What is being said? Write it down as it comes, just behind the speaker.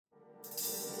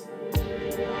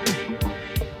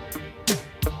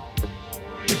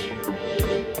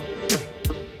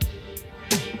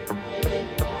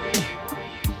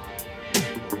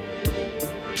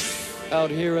Out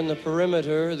here in the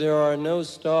perimeter, there are no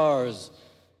stars.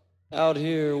 Out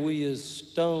here, we is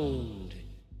stoned,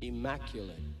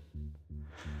 immaculate.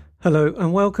 Hello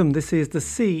and welcome. This is the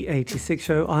C86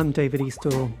 show. I'm David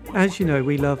Eastaugh. As you know,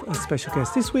 we love a special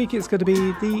guest. This week it's going to be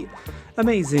the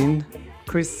amazing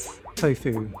Chris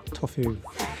Tofu,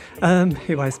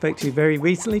 who I spoke to very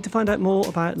recently to find out more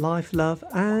about life, love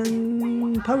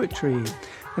and poetry,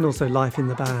 and also life in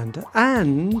the band.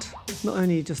 And not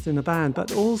only just in the band,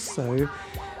 but also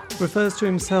refers to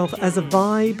himself as a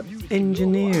vibe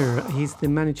engineer. He's the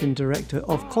managing director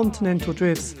of Continental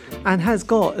Drifts and has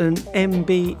got an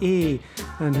MBE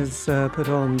and has put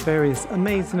on various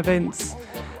amazing events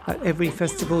at every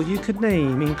festival you could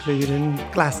name, including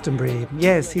Glastonbury.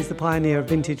 Yes, he's the pioneer of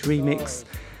vintage remix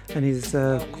and is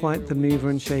quite the mover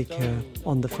and shaker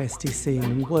on the festy scene,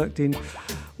 and worked in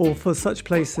or for such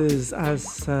places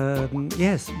as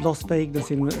Las Vegas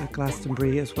in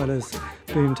Glastonbury, as well as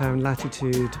Boomtown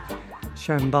Latitude,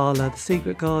 Shambhala, The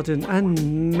Secret Garden,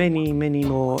 and many, many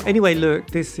more. Anyway, look,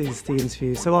 this is the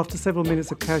interview. So after several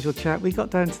minutes of casual chat, we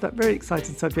got down to that very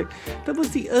exciting subject. That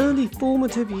was the early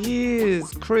formative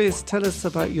years. Chris, tell us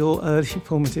about your early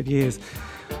formative years.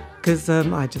 Because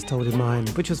I just told him mine,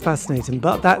 which was fascinating.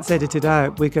 But that's edited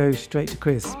out. We go straight to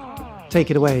Chris. Take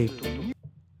it away.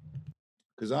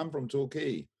 Because I'm from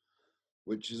Torquay,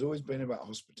 which has always been about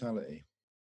hospitality.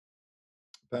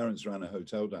 Parents ran a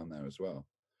hotel down there as well.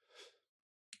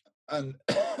 And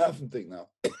I often think now,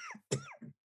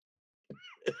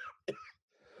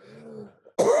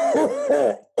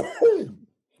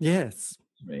 yes.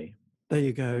 Me. There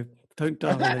you go. Don't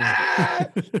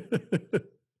die.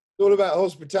 It's all about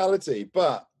hospitality.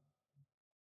 But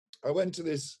I went to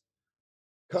this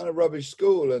kind of rubbish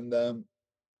school, and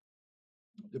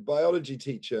the biology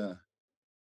teacher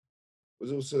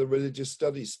was also the religious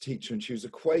studies teacher, and she was a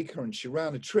Quaker, and she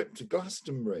ran a trip to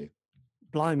Glastonbury.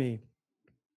 Blimey.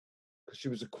 Because she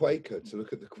was a Quaker, to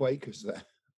look at the Quakers there.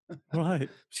 Right.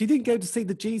 She didn't go to see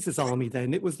the Jesus Army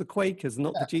then. It was the Quakers,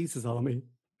 not the Jesus Army.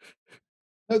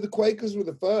 No, the Quakers were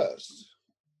the first.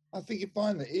 I think you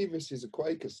find that Evis is a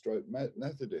Quaker stroke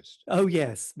Methodist. Oh,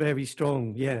 yes. Very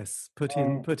strong. Yes. Put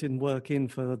in work in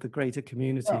for the greater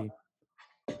community.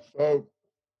 Yeah. So,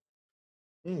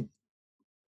 and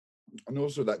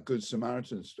also that Good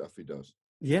Samaritan stuff he does.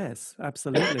 Yes,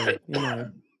 absolutely. You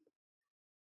know.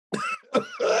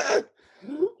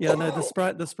 Yeah, no,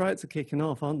 the sprites are kicking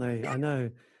off, aren't they? I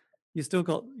know. You still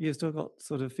got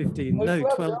sort of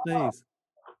 12 days.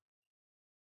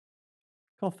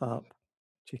 Cough up,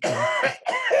 chicken.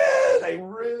 They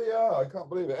really are. I can't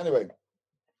believe it. Anyway,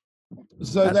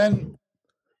 so then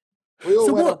we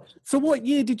all So what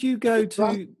year did you go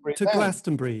to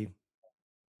Glastonbury?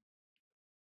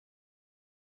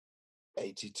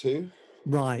 82.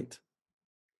 Right.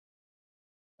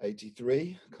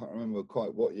 83. Can't remember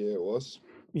quite what year it was.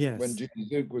 Yes. When Judy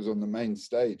Duke was on the main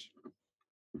stage.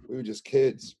 We were just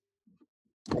kids.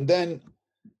 And then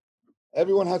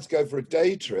everyone had to go for a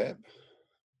day trip.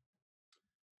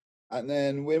 And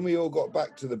then when we all got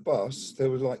back to the bus,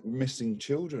 there was like missing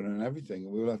children and everything.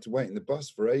 And we would have to wait in the bus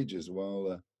for ages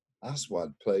while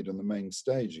Aswad played on the main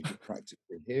stage. You could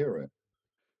practically hear it.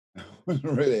 It was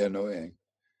really annoying.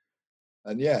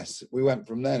 And yes, we went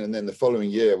from then. And then the following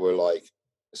year, we're like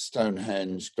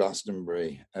Stonehenge,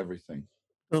 Glastonbury, everything.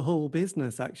 The whole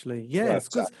business, actually. Yes.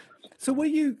 So were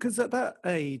you, because at that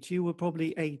age, you were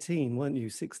probably 18, weren't you?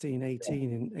 16,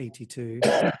 18 in 82.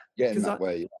 Yeah, in that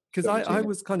way. Because I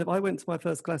went to my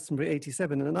first Glastonbury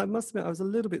 87, and I must admit, I was a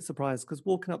little bit surprised because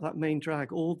walking up that main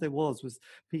drag, all there was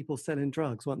people selling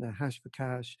drugs, weren't there? Hash for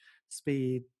cash,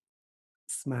 speed,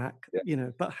 smack,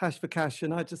 but hash for cash.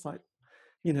 And I just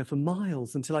for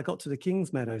miles until I got to the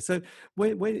King's Meadow. So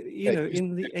when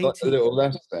in the 80s. A little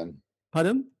less then.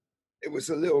 Pardon? It was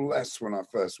a little less when I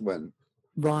first went.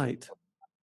 Right.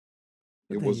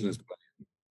 It wasn't as bad.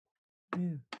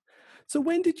 Yeah. So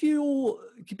when did you all,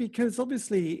 because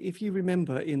obviously, if you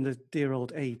remember in the dear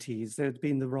old 80s, there'd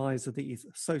been the rise of the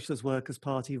Socialist Workers'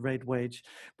 Party, Red Wedge.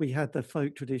 We had the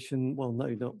folk tradition, well, no,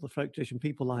 not the folk tradition,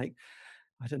 people like,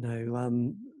 I don't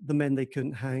know, the men they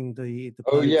couldn't hang, the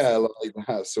oh, yeah, like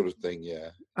that sort of thing, yeah.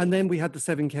 And then we had the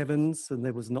Seven Kevins, and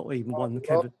there was not even one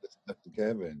Kevin. The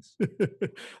Kevins.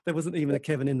 There wasn't even a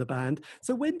Kevin in the band.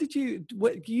 So when did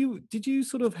did you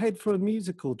sort of head for a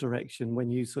musical direction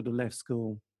when you sort of left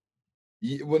school?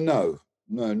 Yeah, well, no,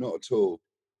 not at all.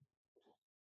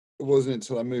 It wasn't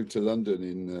until I moved to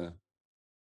London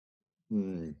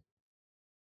in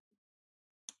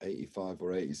 85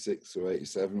 or 86 or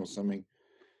 87 or something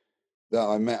that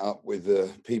I met up with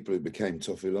the people who became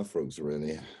Toffee Love Frogs,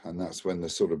 really. And that's when the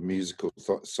sort of musical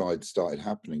side started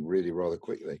happening really rather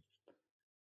quickly.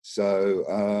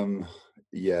 So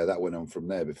yeah, that went on from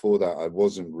there. Before that, I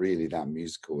wasn't really that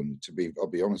musical, and I'll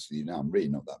be honest with you now, I'm really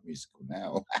not that musical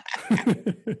now.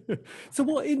 So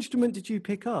what instrument did you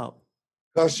pick up?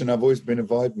 Percussion. I've always been a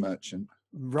vibe merchant.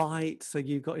 Right. So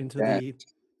you got into Yeah, the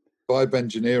vibe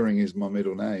engineering is my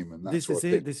middle name, and that's this what is I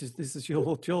it. picked. This is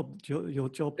your job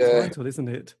Yeah, title, isn't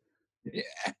it? yeah,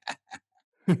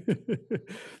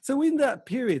 So in that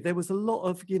period, there was a lot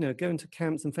of, going to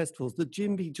camps and festivals. The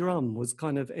djembe drum was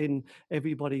kind of in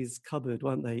everybody's cupboard,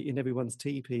 weren't they? In everyone's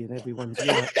teepee and everyone's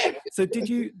yurt. So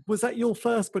was that your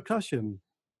first percussion?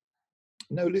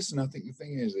 No, listen. I think the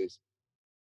thing is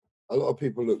a lot of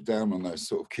people look down on those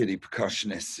sort of kiddie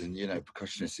percussionists, and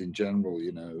percussionists in general.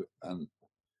 And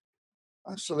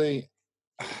actually,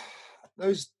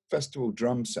 those festival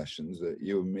drum sessions that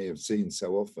you and me have seen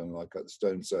so often, like at the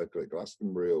Stone Circle at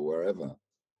Glastonbury or wherever,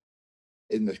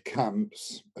 in the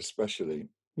camps especially,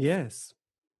 Yes.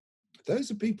 those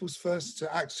are people's first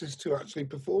access to actually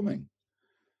performing,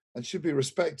 and should be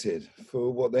respected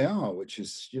for what they are, which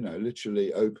is,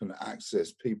 literally open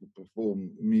access. People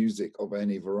perform music of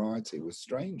any variety with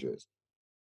strangers.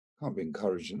 Can't be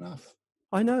encouraged enough.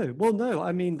 I know. Well, no,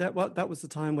 I mean that was the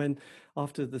time when,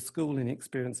 after the schooling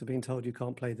experience of being told you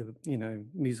can't play the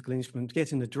musical instrument,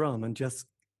 getting a drum and just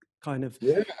kind of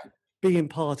Yeah, being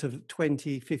part of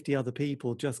 20, 50 other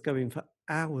people, just going for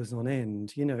hours on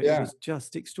end. It yeah. was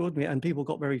just extraordinary, and people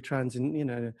got very kind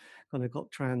of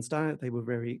got transed out. They were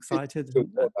very Kids excited. still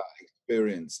got that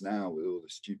experience now with all the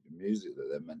stupid music that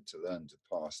they're meant to learn to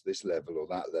pass this level or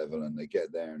that level, and they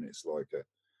get there and it's like a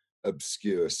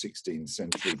obscure 16th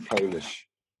century Polish,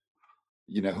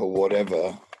 or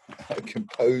whatever, a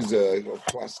composer of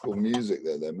classical music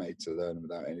that they're made to learn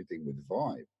without anything with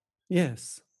vibe.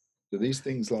 Yes. So these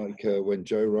things, like when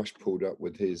Joe Rush pulled up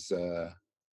with his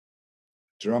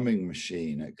drumming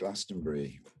machine at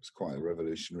Glastonbury, it was quite a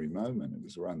revolutionary moment. It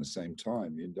was around the same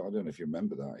time. I don't know if you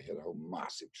remember that. He had a whole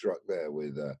massive truck there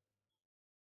with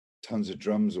tons of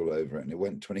drums all over it, and it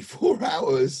went 24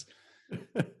 hours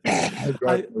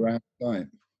driving around the night.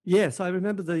 Yes, I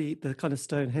remember the kind of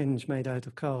Stonehenge made out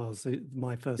of cars.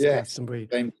 My first Glastonbury.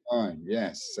 Same time.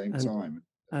 Yes, same time.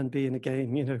 And being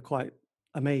again, quite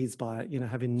amazed by it,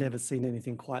 having never seen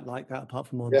anything quite like that apart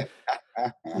from on,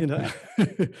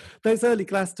 those early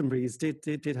Glastonburys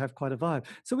did have quite a vibe.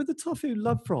 So with the Tofu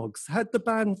Love Frogs, had the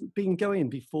band been going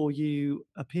before you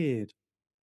appeared?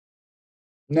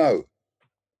 No,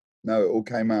 it all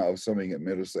came out of something at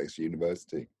Middlesex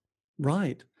University.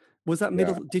 Right. Was that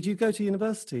did you go to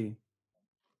university?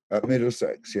 At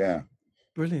Middlesex, yeah.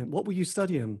 Brilliant. What were you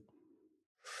studying?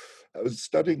 I was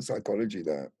studying psychology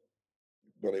there,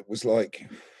 but it was like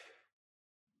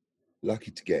lucky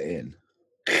to get in.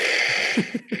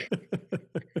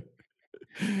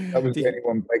 That was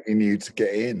anyone begging you to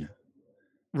get in.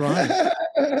 Right.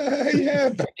 Yeah,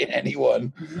 begging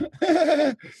anyone.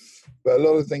 But a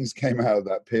lot of things came out of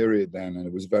that period then, and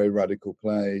it was a very radical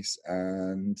place.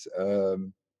 And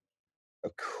of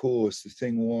course, the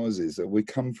thing is that we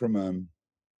come from a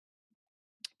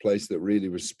place that really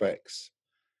respects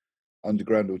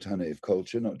underground alternative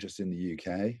culture, not just in the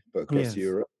UK, but across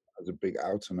Europe. There's a big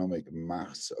autonomic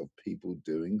mass of people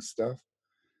doing stuff.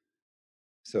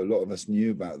 So a lot of us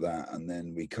knew about that, and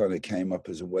then we kind of came up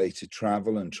as a way to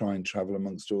travel and try and travel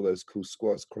amongst all those cool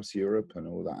squats across Europe and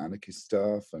all that anarchist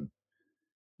stuff, and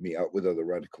meet up with other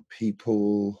radical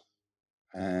people.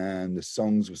 And the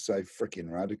songs were so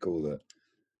freaking radical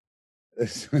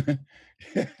that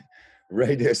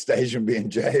radio station be in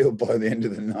jail by the end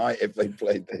of the night if they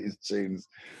played these tunes.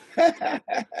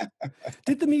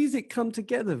 Did the music come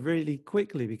together really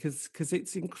quickly? Because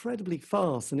it's incredibly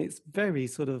fast and it's very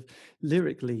sort of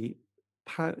lyrically,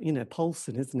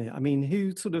 pulsing, isn't it? I mean,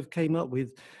 who sort of came up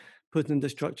with putting the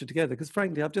structure together? Because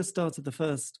frankly, I've just started the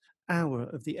first hour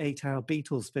of the 8-hour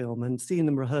Beatles film, and seeing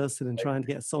them rehearsing and trying to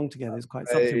get a song together is quite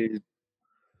something.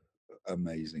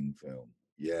 Amazing film.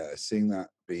 Yeah, seeing that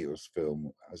Beatles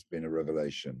film has been a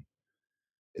revelation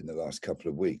in the last couple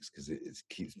of weeks, because it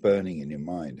keeps burning in your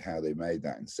mind how they made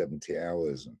that in 70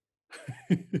 hours.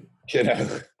 And,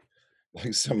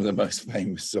 like some of the most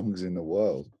famous songs in the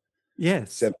world.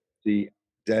 Yes. 70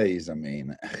 days, I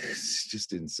mean, it's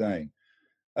just insane.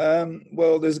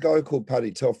 Well, there's a guy called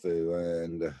Paddy Tofu,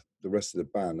 and the rest of the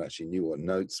band actually knew what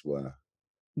notes were.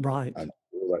 Right. And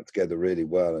all that together really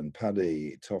well. And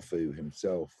Paddy Tofu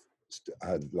himself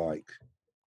had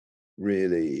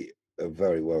really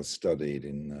very well studied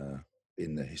in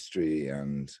the history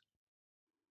and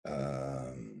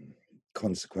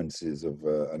consequences of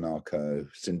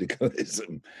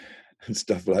anarcho-syndicalism and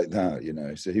stuff like that,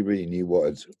 So he really knew what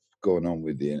had gone on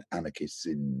with the anarchists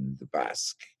in the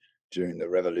Basque during the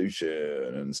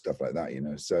revolution and stuff like that,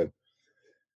 So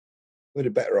we had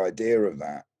a better idea of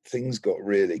that. Things got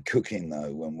really cooking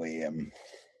though when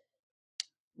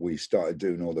we started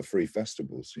doing all the free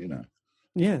festivals,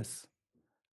 Yes.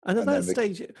 And at And that then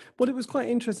stage, well, it was quite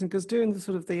interesting because during the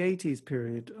sort of the 80s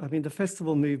period, I mean, the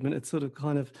festival movement had sort of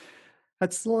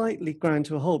had slightly ground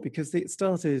to a halt because it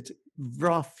started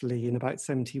roughly in about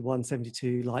 71,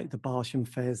 72, like the Barsham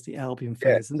Fairs, the Albion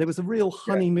yeah, Fairs. And there was a real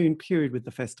yeah, honeymoon period with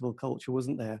the festival culture,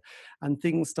 wasn't there? And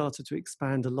things started to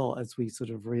expand a lot as we sort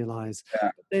of realized.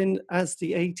 yeah. But then as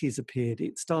the 80s appeared,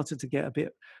 it started to get a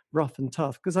bit rough and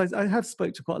tough because I have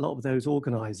spoke to quite a lot of those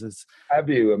organizers Have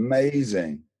you?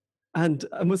 Amazing. and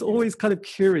was always kind of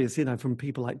curious, from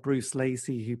people like Bruce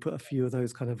Lacey, who put a few of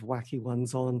those kind of wacky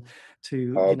ones on,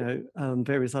 to Oh,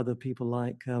 various other people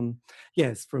like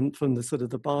yes, from the sort of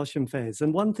the Barsham Fairs.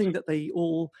 And one thing that they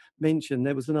all mentioned,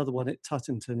 there was another one at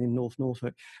Tuttington in North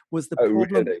Norfolk, was the oh,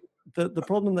 problem. really? The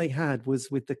problem they had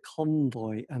was with the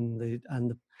convoy and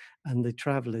the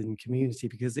traveling community,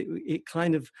 because it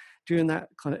kind of, during that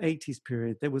kind of 80s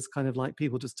period, there was kind of like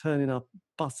people just turning up,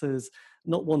 buses,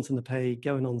 not wanting to pay,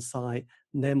 going on site,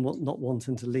 and then not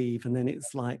wanting to leave. And then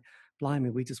it's like, blimey,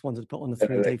 we just wanted to put on a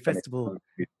 3-day festival.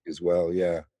 As well,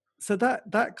 yeah. So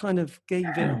that kind of gave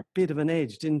it a bit of an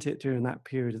edge, didn't it, during that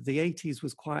period? The 80s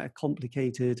was quite a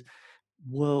complicated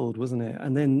world, wasn't it?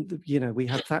 And then, we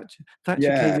had Thatcher. Thatcher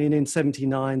came in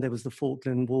 79. There was the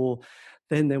Falkland War.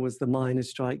 Then there was the miners'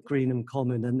 strike, Greenham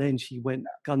Common, and then she went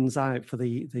guns out for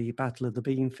the Battle of the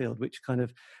Beanfield, which kind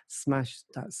of smashed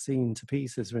that scene to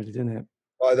pieces, really, didn't it?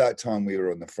 By that time, we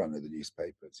were on the front of the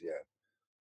newspapers, yeah.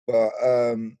 But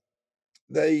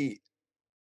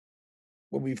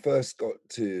when we first got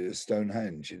to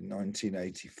Stonehenge in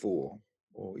 1984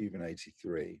 or even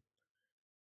 83,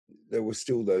 there were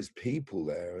still those people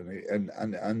there,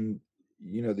 and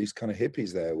these kind of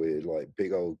hippies there with like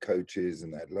big old coaches,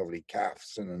 and they had lovely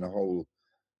calves and a whole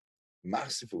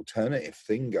massive alternative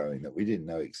thing going that we didn't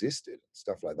know existed, and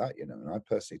stuff like that, And I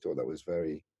personally thought that was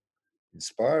very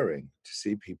inspiring to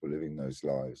see people living those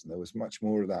lives, and there was much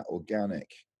more of that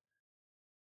organic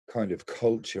kind of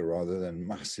culture rather than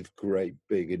massive, great,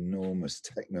 big, enormous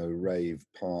techno rave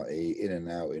party in and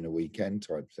out in a weekend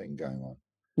type thing going on.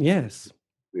 Yes.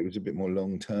 It was a bit more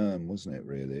long term, wasn't it,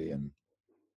 really? And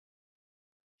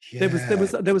there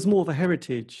was more of a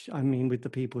heritage, I mean, with the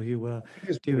people who were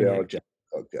doing it.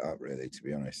 Fucked it up, really, to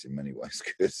be honest, in many ways,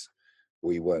 because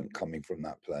we weren't coming from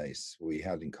that place. We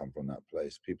hadn't come from that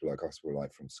place. People like us were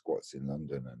like from squats in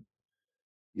London and,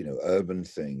 urban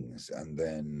things. And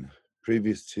then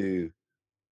previous to,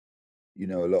 a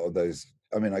lot of those,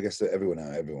 I mean, I guess that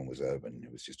everyone was urban.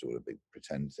 It was just all a big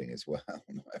pretend thing as well.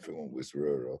 Not everyone was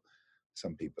rural.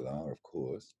 Some people are, of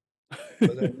course.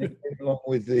 But then they came along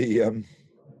with the,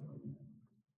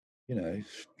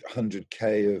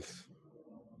 100K of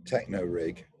techno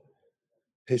rig,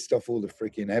 pissed off all the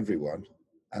freaking everyone.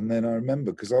 And then I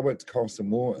remember, because I went to Castle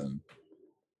Morton,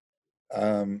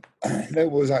 there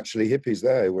was actually hippies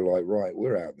there who were like, right,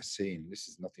 we're out of the scene. This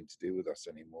is nothing to do with us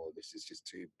anymore. This is just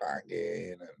too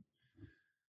banging and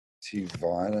too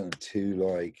violent, too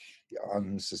like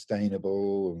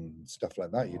unsustainable and stuff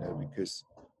like that, because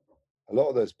a lot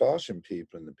of those Barsham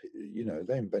people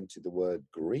they invented the word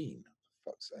green,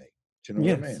 for fuck's sake. Do you know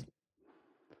what I mean?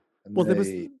 And well,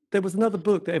 there was another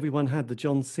book that everyone had, the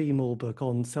John Seymour book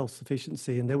on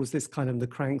self-sufficiency, and there was this kind of the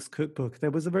Cranks cookbook.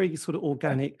 There was a very sort of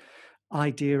organic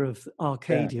idea of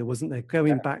Arcadia, wasn't there?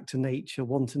 Going back to nature,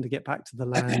 wanting to get back to the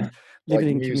land,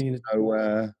 living like in community.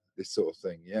 Nowhere, this sort of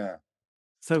thing, yeah.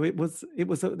 So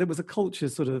there was a culture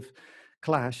sort of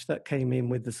clash that came in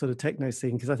with the sort of techno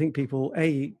scene, because I think people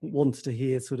wanted to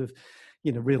hear sort of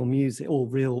real music or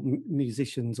real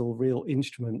musicians or real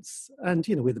instruments, and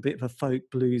with a bit of a folk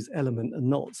blues element, and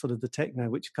not sort of the techno,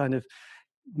 which kind of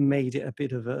made it a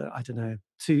bit of a, I don't know,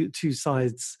 two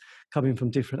sides coming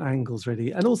from different angles,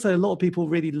 really. And also a lot of people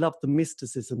really loved the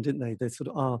mysticism, didn't they? They sort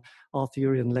of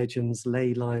Arthurian legends,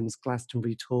 ley lines,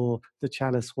 Glastonbury tour, the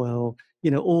Chalice Well,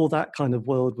 all that kind of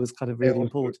world was kind of really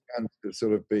important. To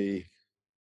sort of be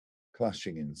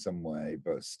clashing in some way,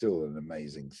 but still an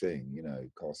amazing thing.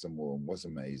 Castle Morton was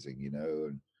amazing,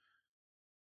 and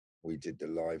we did the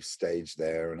live stage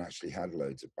there and actually had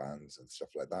loads of bands and stuff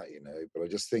like that, but I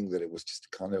just think that it was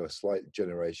just kind of a slight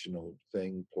generational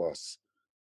thing, plus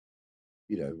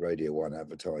Radio 1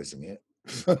 advertising it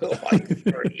for like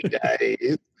 3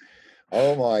 days.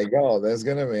 Oh my God, there's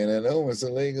going to be an enormous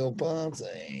illegal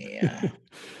party.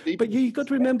 But you've got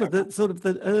to remember that sort of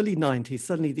the early 90s,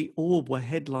 suddenly the Orb were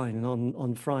headlining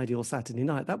on Friday or Saturday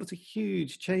night. That was a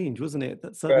huge change, wasn't it?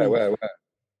 That suddenly, where?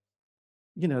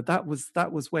 that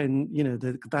was when,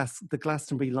 the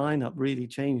Glastonbury lineup really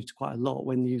changed quite a lot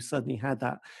when you suddenly had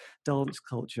that dance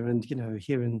culture and,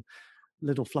 hearing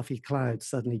little fluffy clouds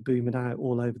suddenly booming out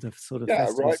all over the sort of Yeah,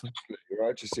 festivals. righteously,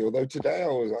 righteously. Although today I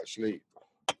was actually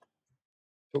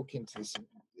talking to some,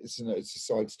 it's a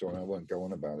side story, I won't go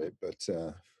on about it, but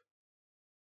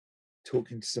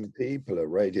talking to some people at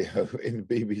radio in the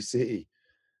BBC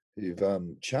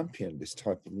who've championed this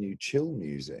type of new chill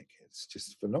music. It's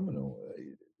just phenomenal.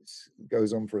 It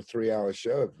goes on for a 3-hour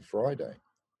show every Friday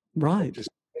of Right. just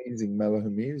amazing mellow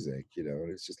music,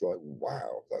 and it's just like,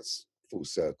 wow, that's full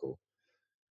circle.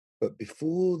 But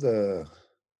before the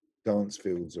dance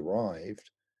fields arrived,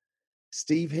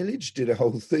 Steve Hillage did a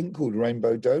whole thing called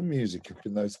Rainbow Dome Music up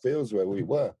in those fields where we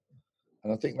were.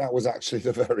 And I think that was actually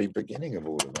the very beginning of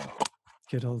all of that.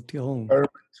 Good old Dion.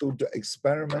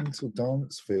 Experimental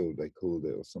dance field, they called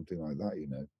it, or something like that,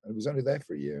 And it was only there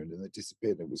for a year and then it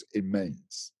disappeared. It was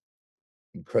immense,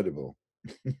 incredible.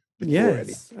 Before any.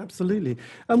 Yes, absolutely.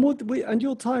 And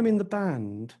your time in the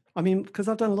band, I mean, because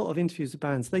I've done a lot of interviews with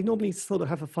bands, they normally sort of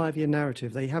have a 5-year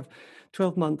narrative. They have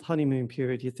 12-month honeymoon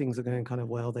period. Your things are going kind of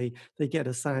well. They get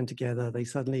a sound together. They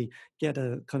suddenly get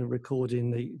a kind of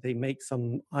recording. They make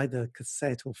some either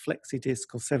cassette or flexi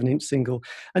disc or 7-inch single.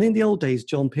 And in the old days,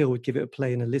 John Peel would give it a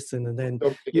play and a listen, and then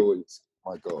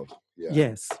My God, yeah.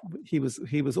 yes, he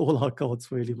was all our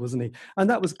gods, really, wasn't he? And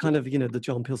that was kind of, the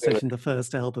John Peel session, the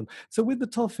first album. So with the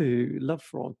Tofu Love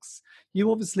Frogs,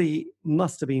 you obviously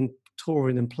must have been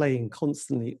touring and playing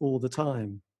constantly all the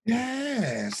time.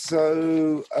 Yeah.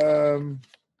 So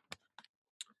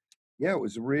yeah, it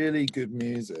was really good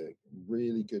music,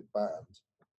 really good band,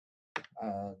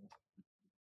 and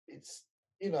it's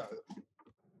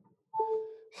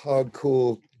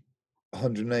hardcore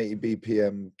 180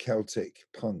 BPM Celtic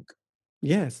punk.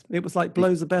 Yes, it was like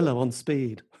Blows a Bellow on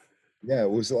speed. Yeah, it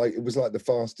was like the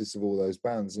fastest of all those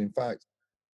bands. And in fact,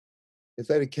 if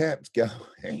they'd have kept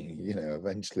going,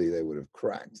 eventually they would have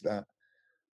cracked that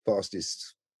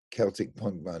fastest Celtic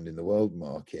punk band in the world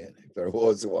market, if there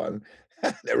was one.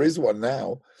 There is one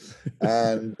now.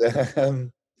 And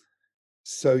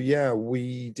so yeah,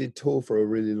 we did tour for a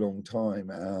really long time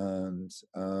and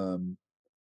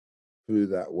flew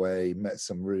that way, met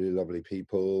some really lovely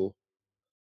people.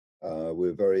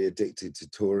 We're very addicted to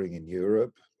touring in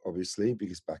Europe, obviously,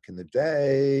 because back in the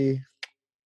day,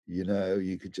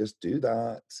 you could just do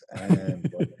that.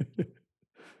 And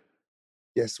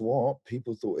guess what?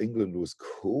 People thought England was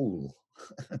cool.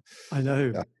 I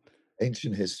know.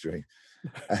 Ancient history.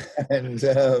 And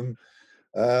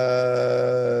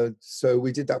so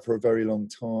we did that for a very long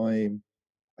time.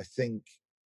 I think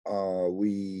a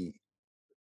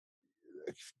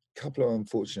couple of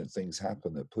unfortunate things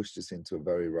happened that pushed us into a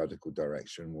very radical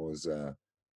direction. Was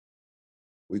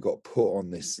we got put on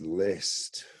this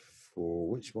list for,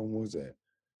 which one was it?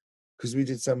 Because we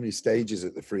did so many stages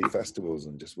at the free festivals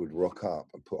and just would rock up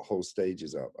and put whole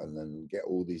stages up and then get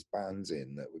all these bands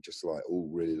in that were just like all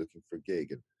really looking for a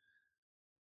gig. And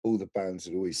all the bands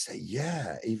would always say,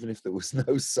 yeah, even if there was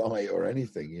no site or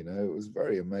anything, it was a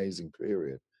very amazing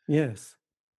period. Yes.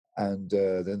 And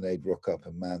then they'd rock up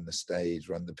and man the stage,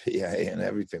 run the PA and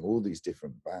everything, all these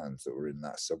different bands that were in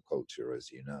that subculture, as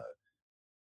you know.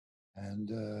 And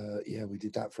yeah, we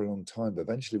did that for a long time, but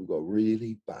eventually we got a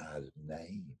really bad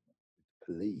name,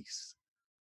 police.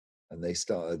 And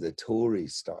the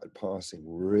Tories started passing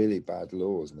really bad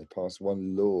laws, and they passed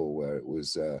one law where it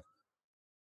was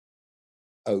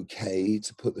okay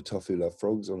to put the Tofu Love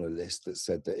Frogs on a list that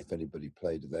said that if anybody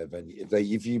played at their venue,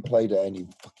 if you played at any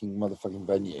fucking motherfucking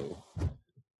venue,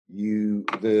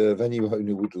 the venue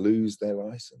owner would lose their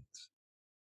license.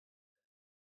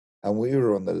 And we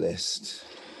were on the list,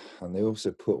 and they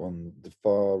also put on the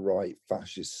far right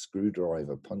fascist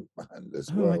Screwdriver punk band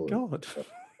as well. Oh my God.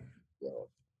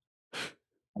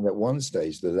 And at one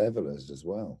stage, the Levelers as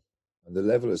well. And the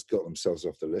Levelers got themselves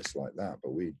off the list like that,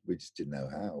 but we just didn't know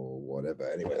how or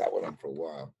whatever. Anyway, that went on for a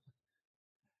while.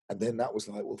 And then that was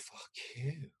like, well, fuck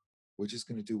you. We're just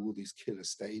going to do all these killer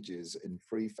stages in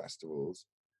free festivals,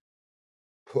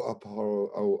 put up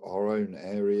our own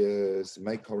areas,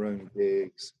 make our own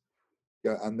gigs.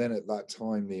 Yeah, and then at that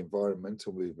time, the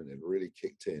environmental movement had really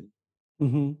kicked in.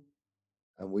 Mm-hmm.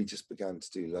 And we just began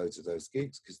to do loads of those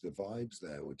gigs because the vibes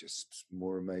there were just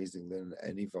more amazing than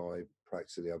any vibe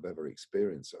practically I've ever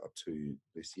experienced up to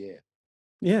this year.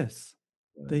 Yes,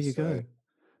 there you go.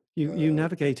 You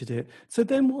navigated it. So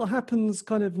then what happens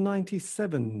kind of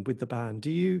 97 with the band?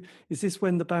 Is this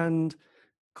when the band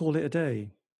call it a day?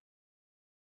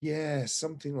 Yeah,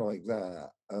 something like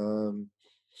that.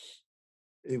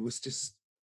 It was just,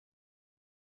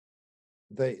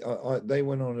 they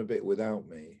went on a bit without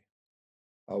me.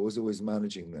 I was always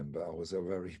managing them, but I was a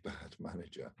very bad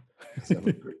manager. So I'm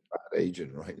a pretty bad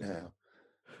agent right now.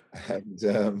 And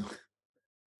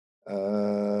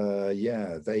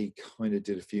yeah, they kind of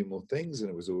did a few more things, and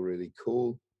it was all really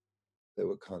cool. There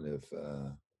were kind of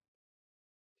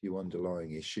few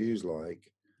underlying issues, like,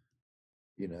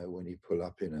 you know, when you pull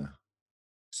up in a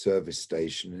service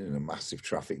station in a massive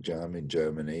traffic jam in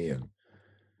Germany, and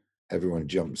everyone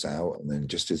jumps out, and then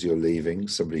just as you're leaving,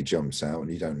 somebody jumps out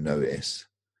and you don't notice,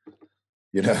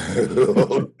 you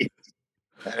know.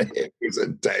 It was a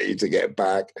day to get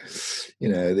back. You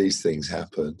know, these things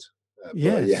happened. But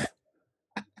yeah, Yes.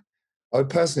 I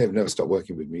personally have never stopped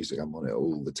working with music. I'm on it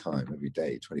all the time, every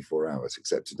day, 24 hours,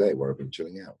 except today where I've been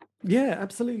chilling out. Yeah,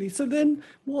 absolutely. So then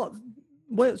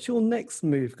what's your next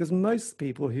move? Because most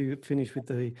people who finish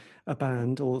with a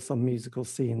band or some musical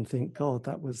scene think, God,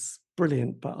 that was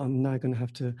brilliant, but I'm now going to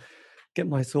have to get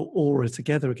my sort of aura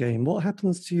together again. What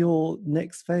happens to your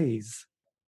next phase?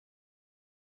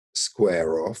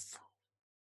 Square off,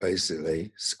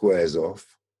 basically, squares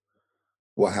off.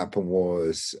 What happened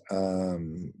was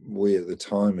we at the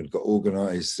time had got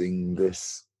organising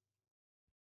this.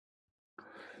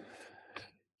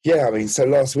 Yeah, I mean, so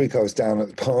last week I was down at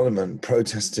the Parliament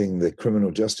protesting the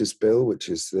Criminal Justice Bill, which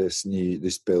is this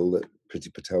bill that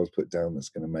Priti Patel's put down that's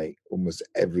going to make almost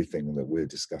everything that we're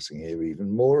discussing here even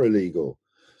more illegal.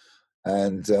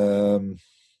 And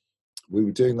we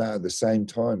were doing that at the same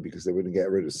time because they were going to get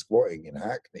rid of squatting in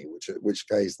Hackney, which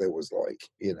case there was, like,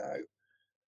 you know,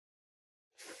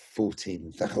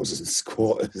 14,000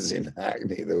 squatters in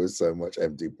Hackney. There was so much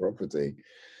empty property.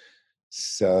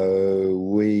 So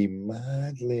we,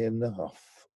 madly enough,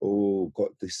 all got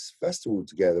this festival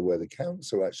together where the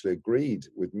council actually agreed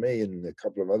with me and a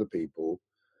couple of other people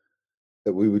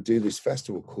that we would do this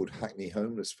festival called Hackney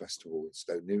Homeless Festival in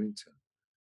Stoke Newington.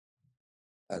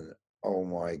 And oh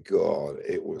my God,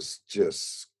 it was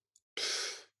just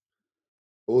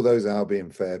all those Albion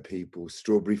Fair people.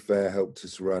 Strawberry Fair helped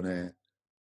us run it.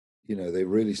 You know, they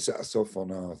really set us off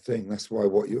on our thing. That's why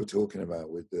what you're talking about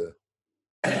with the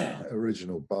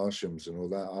original Barshams and all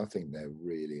that, I think they're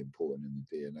really important in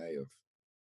the DNA of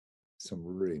some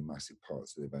really massive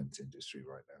parts of the event industry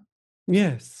right now.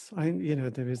 Yes,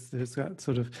 there's that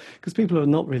sort of, because people are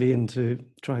not really into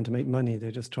trying to make money.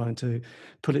 They're just trying to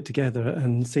put it together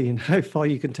and seeing how far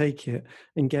you can take it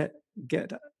and get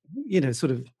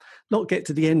sort of not get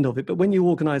to the end of it. But when you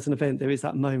organize an event, there is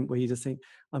that moment where you just think,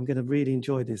 I'm going to really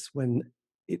enjoy this, when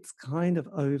it's kind of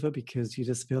over, because you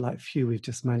just feel like, phew, we've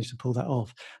just managed to pull that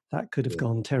off. That could have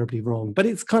gone terribly wrong. But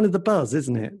it's kind of the buzz,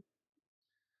 isn't it?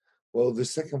 Well, the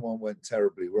second one went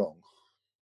terribly wrong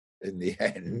in the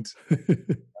end.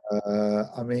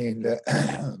 I mean,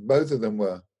 both of them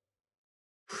were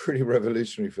pretty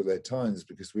revolutionary for their times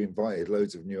because we invited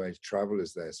loads of New Age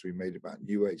travelers there. So we made about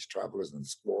New Age travelers and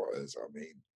squatters. I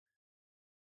mean,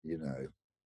 you know,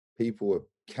 people were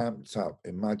camped up.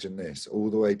 Imagine this, all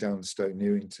the way down Stoke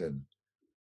Newington,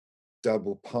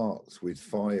 double parked with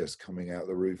fires coming out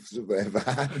the roofs of their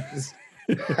vans.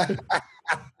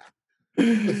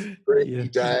 3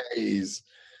 days.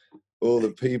 All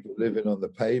the people living on the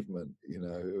pavement, you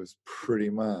know, it was pretty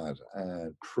mad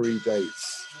and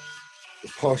predates the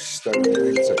posh Stoke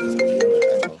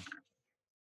Newington.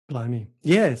 Blimey.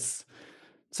 Yes.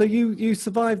 So you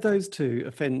survived those two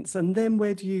events, and then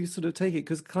where do you sort of take it?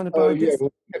 Because kind of well, we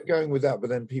kept going with that, but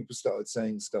then people started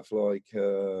saying stuff like,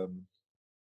 well,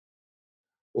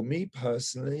 me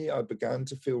personally, I began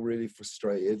to feel really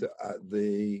frustrated at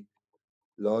the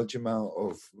large amount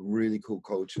of really cool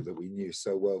culture that we knew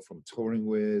so well from touring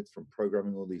with, from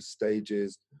programming all these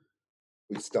stages.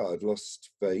 We started Lost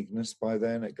Vagueness by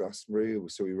then at Glastonbury,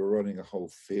 so we were running a whole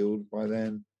field by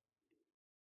then.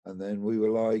 And then we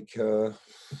were like,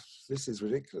 this is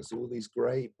ridiculous. All these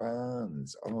great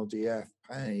bands, RDF,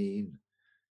 Pain,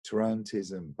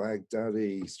 Tarantism,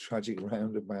 Baghdadis, Tragic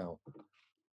Roundabout,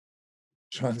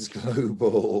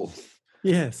 Transglobal.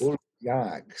 Yes. All of the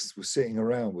acts were sitting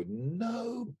around with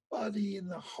nobody in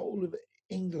the whole of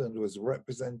England was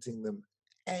representing them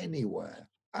anywhere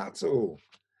at all.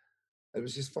 It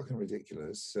was just fucking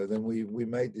ridiculous. So then we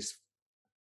made this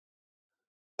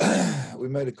we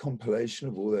made a compilation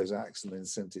of all those acts and then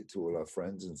sent it to all our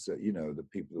friends and said, you know, the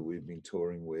people that we've been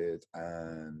touring with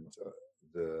and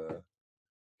the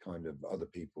kind of other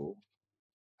people.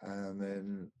 And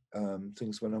then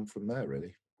things went on from there,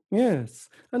 really. Yes.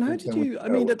 And how did you, I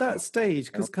mean, at that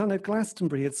stage, because kind of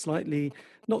Glastonbury had slightly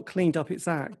not cleaned up its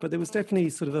act, but there was definitely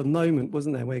sort of a moment,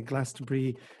 wasn't there, where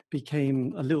Glastonbury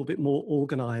became a little bit more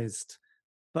organised,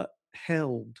 but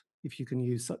held if you can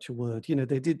use such a word. You know,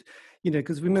 they did, you know,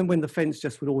 because remember when the fence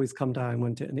just would always come down,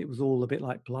 wouldn't it? And it was all a bit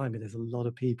like, blimey, there's a lot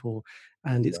of people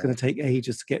and it's going Yeah. to take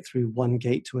ages to get through one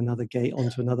gate to another gate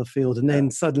onto another field. And then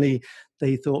suddenly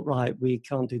they thought, right, we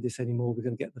can't do this anymore. We're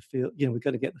going to get the field, you know, we're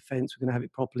going to get the fence, we're going to have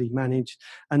it properly managed.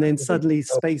 And then suddenly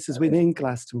spaces within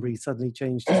Glastonbury suddenly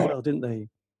changed as well, didn't they?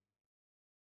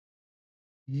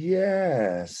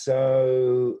 Yeah,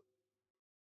 so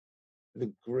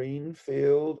the green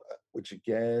field, which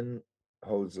again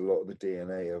holds a lot of the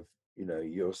DNA of, you know,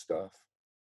 your stuff.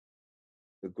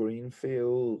 The green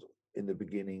field in the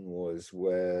beginning was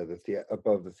where the theatre,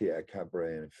 above the Theatre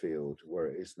Cabaret field, where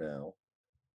it is now.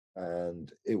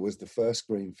 And it was the first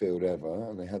green field ever,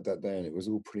 and they had that there, and it was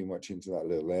all pretty much into that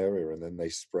little area, and then they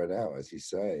spread out, as you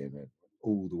say, and then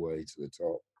all the way to the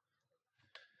top,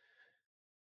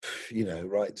 you know,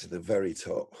 right to the very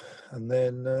top. And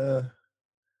then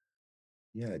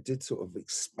yeah, it did sort of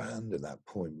expand at that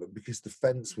point, but because the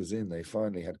fence was in, they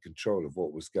finally had control of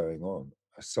what was going on,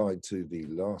 aside to the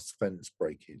last fence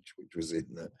breakage, which was in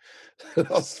the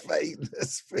Las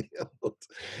Vegas field.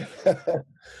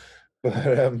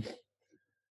 But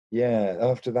yeah,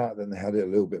 after that, then they had it a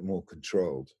little bit more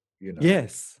controlled, you know.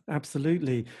 Yes,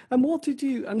 absolutely. And what did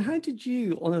you, and how did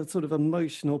you, on a sort of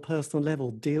emotional, personal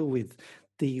level, deal with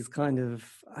these kind of,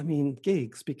 I mean,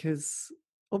 gigs? Because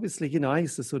obviously, you know, I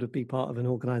used to sort of be part of an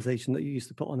organization that used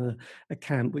to put on a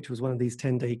camp, which was one of these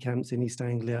 10-day camps in East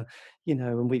Anglia, you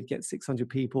know, and we'd get 600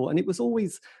 people. And it was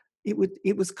always,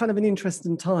 it was kind of an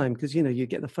interesting time because, you know, you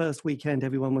get the first weekend,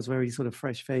 everyone was very sort of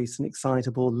fresh faced and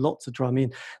excitable, lots of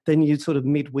drumming. Then you sort of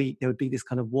midweek, there would be this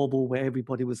kind of wobble where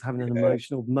everybody was having an Yeah,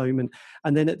 emotional moment.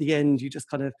 And then at the end, you just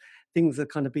kind of, things are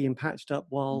kind of being patched up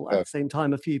while at yeah. the same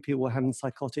time, a few people were having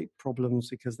psychotic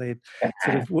problems because they had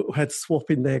sort of had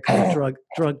swapping their kind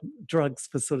of drugs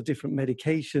for sort of different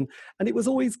medication. And it was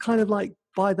always kind of like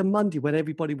by the Monday when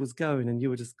everybody was going and you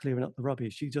were just clearing up the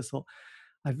rubbish, you just thought,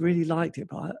 I've really liked it,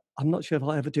 but I'm not sure if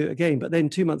I'll ever do it again. But then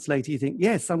 2 months later, you think,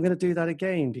 yes, I'm going to do that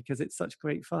again because it's such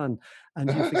great fun. And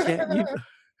you forget you.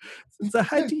 So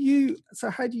how do you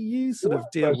sort When of I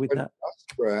deal first with went that?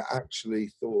 to Loughborough, I actually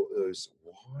thought there was,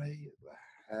 why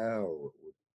the hell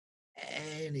would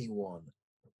anyone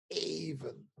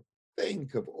even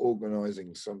think of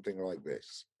organizing something like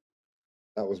this?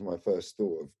 That was my first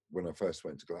thought of when I first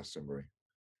went to Glastonbury,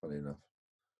 funny enough.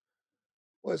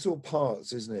 Well, it's all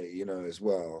parts, isn't it? You know, as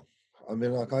well. I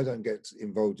mean, like, I don't get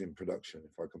involved in production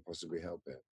if I can possibly help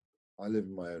it. I live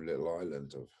in my own little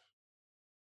island of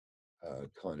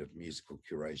kind of musical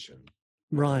curation, and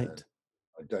Right.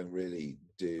 I don't really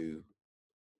do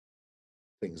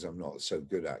things I'm not so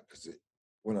good at because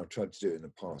when I've tried to do it in the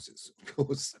past, it's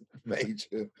caused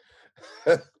major,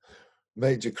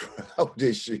 major crowd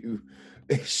issues.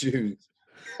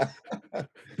 I've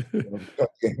tried to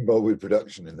get involved with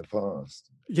production in the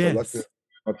past, but luckily Yes.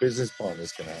 my business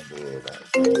partners can handle all of that.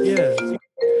 Yeah.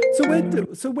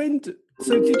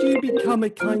 So did you become a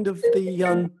kind of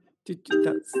the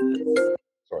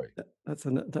Sorry. that's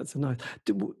a nice.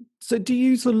 So do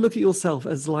you sort of look at yourself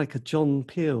as like a John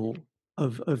Peel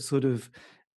of sort of,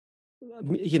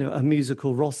 you know, a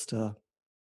musical roster?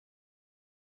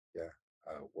 Yeah.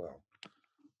 Well,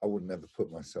 I would never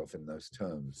put myself in those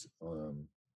terms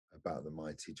about the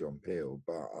mighty John Peel,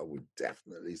 but I would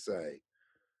definitely say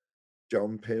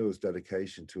John Peel's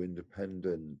dedication to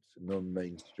independent,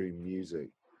 non-mainstream music,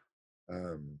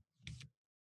 um,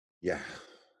 yeah,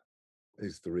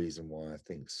 is the reason why I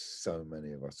think so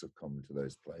many of us have come to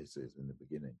those places in the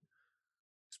beginning,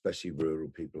 especially rural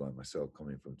people like myself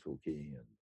coming from Torquay and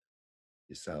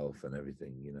yourself and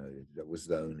everything. You know, that was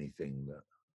the only thing that,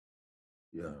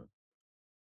 you know,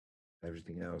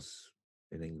 everything else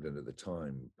in England at the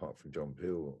time, apart from John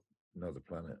Peel, another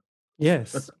planet.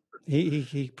 Yes,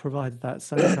 he provided that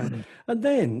soundtrack. And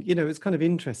then, you know, it's kind of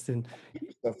interesting.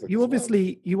 Suffolk You as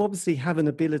well. obviously have an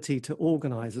ability to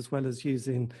organize as well as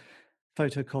using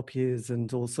photocopiers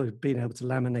and also being able to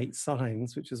laminate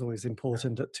signs, which is always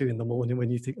important at 2 a.m. when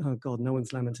you think, oh God, no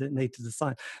one's laminated a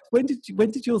sign. When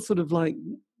did your sort of like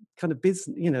kind of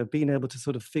business, you know, being able to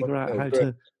sort of figure out Oh, how great.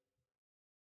 to?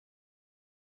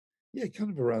 Yeah, kind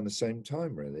of around the same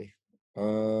time, really.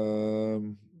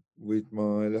 With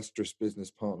my illustrious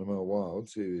business partner, Mel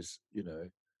Wilds, who is, you know,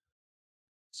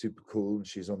 super cool, and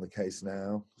she's on the case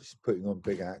now. She's putting on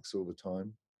big acts all the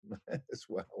time, as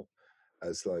well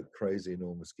as like crazy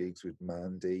enormous gigs with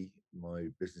Mandy, my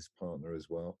business partner, as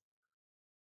well.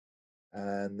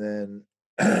 And then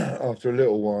after a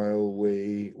little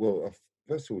while,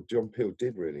 first of all, John Peel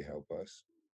did really help us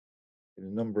in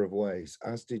a number of ways,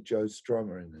 as did Joe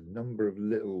Strummer in a number of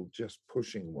little just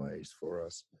pushing ways for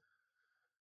us.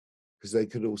 because they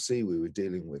could all see we were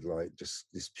dealing with like just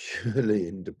this purely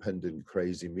independent,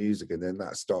 crazy music. And then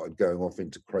that started going off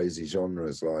into crazy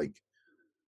genres like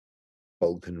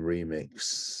Balkan remix,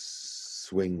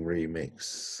 swing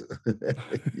remix, you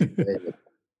name it.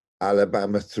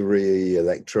 Alabama 3,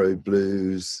 electro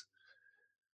blues,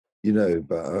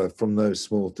 but from those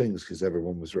small things, because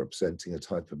everyone was representing a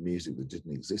type of music that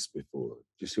didn't exist before.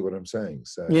 Do you see what I'm saying?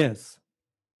 So Yes.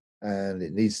 and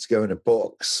it needs to go in a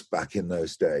box back in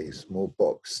those days, more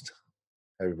boxed.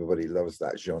 Everybody loves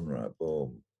that genre.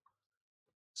 Boom.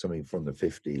 Something from the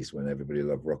 50s when everybody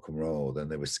loved rock and roll. Then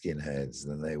they were skinheads,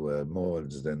 then they were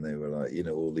mods, then they were like,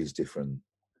 all these different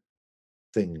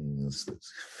things that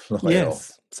fly off.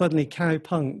 Yes. Suddenly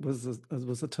cowpunk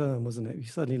was a term, wasn't it? You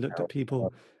suddenly looked at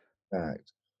people.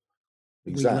 Exact.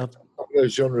 We love. Some of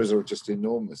those genres are just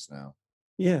enormous now.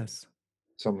 Yes.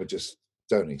 Some are just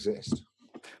don't exist.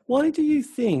 Why do you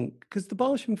think, because the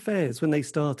Barsham Fairs, when they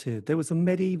started, there was a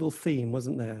medieval theme,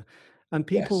 wasn't there? And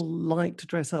people like to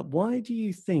dress up. Why do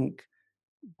you think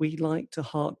we like to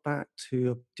hark back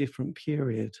to a different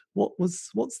period? What's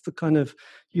the kind of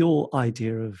your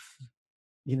idea of,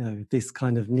 this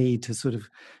kind of need to sort of...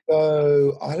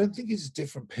 So I don't think it's a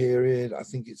different period. I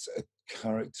think it's a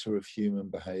character of human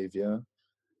behavior.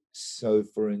 So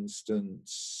for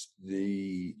instance,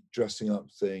 the dressing up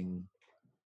thing,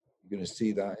 you're going to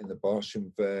see that in the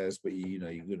Barsham fairs, but you're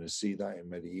going to see that in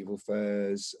medieval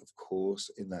fairs, of course,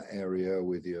 in that area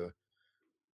with your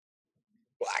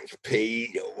Black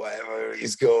Pete or whatever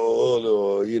he's called,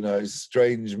 or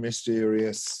strange,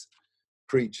 mysterious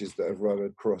creatures that have run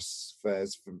across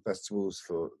fairs from festivals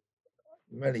for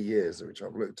many years, which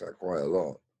I've looked at quite a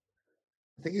lot.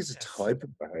 I think it's a type of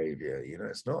behavior,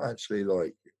 it's not actually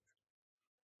like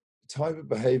type of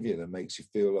behavior that makes you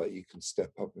feel like you can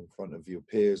step up in front of your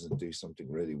peers and do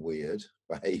something really weird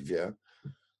behavior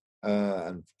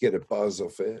and get a buzz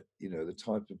off it. The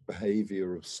type of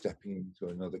behavior of stepping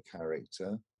into another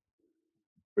character,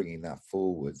 bringing that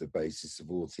forward. The basis of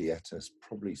all theatre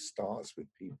probably starts with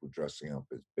people dressing up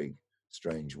as big,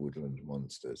 strange woodland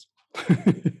monsters.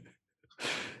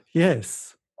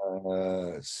 Yes.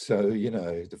 So,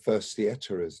 the first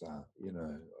theatre is that,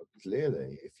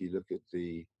 clearly, if you look at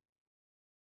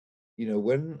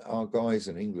when our guys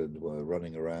in England were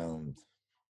running around,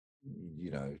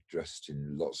 dressed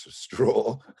in lots of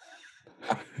straw,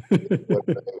 what they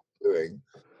were doing,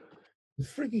 the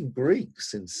freaking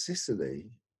Greeks in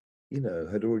Sicily,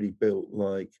 had already built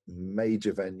like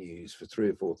major venues for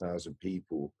 3,000 or 4,000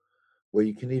 people, where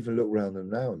you can even look around them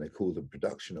now and they call them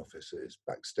production offices,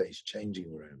 backstage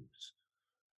changing rooms,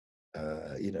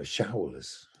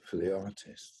 showers for the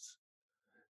artists.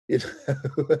 It's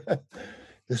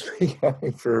been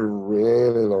going for a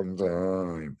really long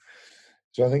time.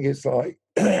 So I think it's like,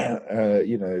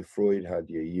 Freud had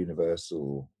your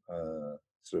universal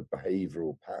sort of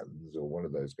behavioral patterns, or one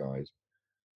of those guys.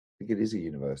 I think it is a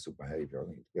universal behavior. I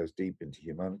think it goes deep into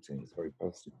humanity. It's a very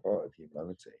positive part of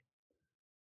humanity.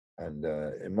 And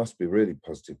it must be really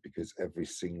positive because every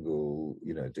single,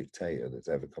 dictator that's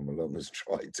ever come along has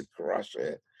tried to crush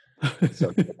it.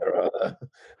 So,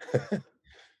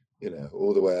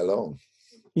 all the way along.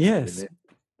 Yes.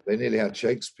 They nearly had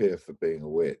Shakespeare for being a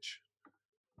witch.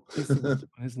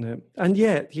 Isn't it? And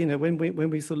yet, when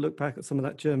we sort of look back at some of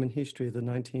that German history of the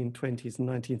 1920s and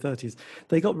 1930s,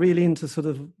 they got really into sort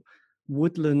of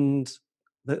woodland,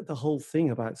 the whole thing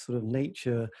about sort of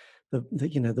nature,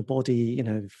 the body,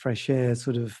 fresh air,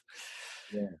 sort of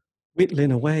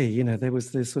whittling away. There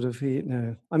was this sort of,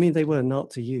 I mean, they were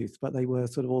Nazi youth, but they were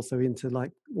sort of also into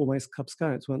like almost Cub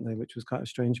Scouts, weren't they? Which was quite a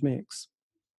strange mix.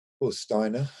 Or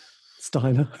Steiner. Do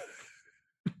you know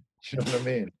what I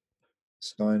mean?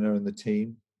 Steiner and the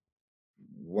team,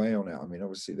 way on it. I mean,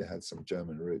 obviously they had some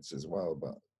German roots as well,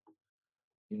 but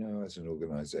as an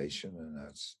organization, and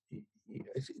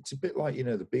it's a bit like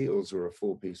the Beatles were a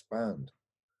 4-piece band.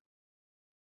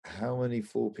 How many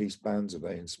 4-piece bands are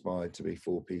they inspired to be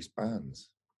 4-piece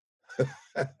bands?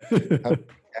 how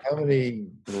many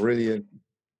brilliant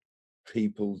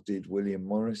people did William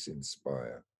Morris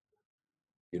inspire?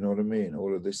 You know what I mean?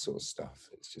 All of this sort of stuff.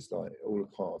 It's just like all a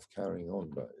part of carrying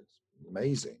on, but it's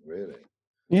amazing, really.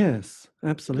 Yes,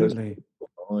 absolutely.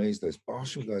 Those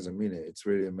Barsham guys, I mean it. It's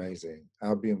really amazing.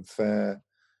 Albion Fair,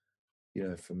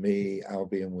 for me,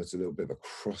 Albion was a little bit of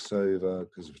a crossover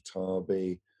because of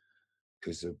Tarby,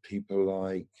 because of people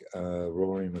like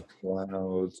Rory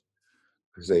McLeod,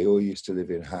 because they all used to live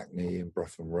in Hackney and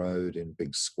Brougham Road in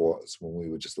big squats when we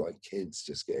were just like kids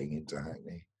just getting into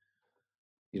Hackney.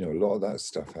 A lot of that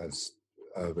stuff has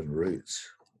urban roots.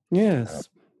 Yes.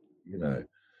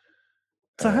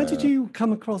 So how did you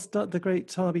come across the great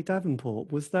Tarby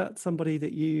Davenport? Was that somebody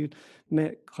that you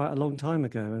met quite a long time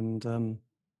ago and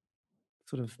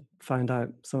sort of found out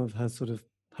some of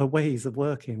her ways of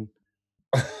working?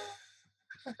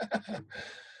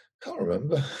 Can't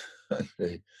remember.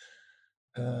 Actually.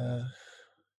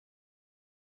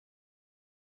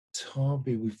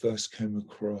 Tarby we first came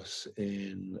across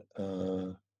in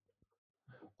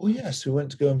yes, we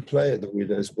went to go and play at the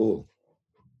Widows' Ball.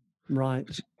 Right.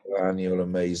 Annual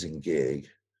amazing gig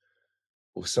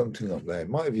or something up there. It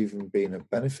might have even been a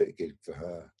benefit gig for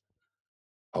her.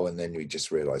 Oh, and then we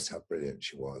just realised how brilliant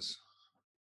she was.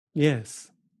 Yes.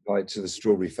 Like to the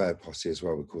Strawberry Fair posse as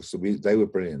well, of course. So they were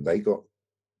brilliant. They got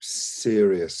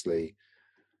seriously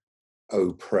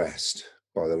oppressed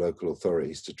by the local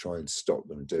authorities to try and stop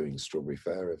them doing Strawberry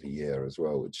Fair every year as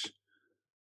well, which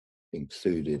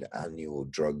included annual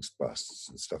drugs busts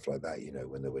and stuff like that, you know,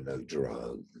 when there were no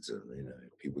drugs and, you know,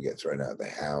 people get thrown out of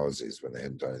their houses when they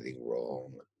hadn't done anything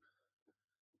wrong.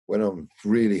 Went on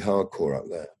really hardcore up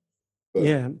there. But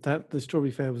yeah, the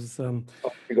Strawberry Fair was...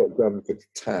 We got done for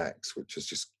tax, which was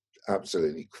just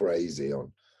absolutely crazy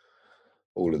on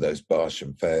all of those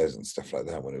Barsham fairs and stuff like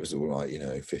that when it was all like, you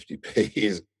know,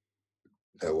 50p.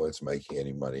 No one's making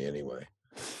any money anyway.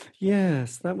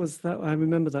 Yes, that was that. I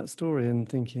remember that story and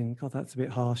thinking, God, that's a bit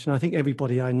harsh. And I think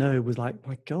everybody I know was like,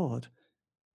 my God,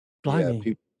 blimey. Yeah,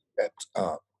 people stepped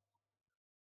up.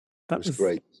 That was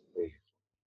great.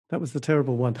 That was the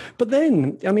terrible one. But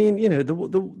then, I mean, you know,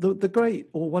 the great,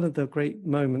 or one of the great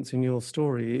moments in your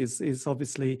story is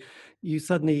obviously you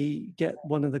suddenly get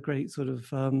one of the great sort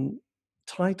of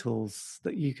titles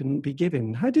that you can be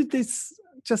given. How did this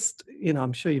just, you know,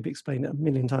 I'm sure you've explained it a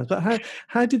million times, but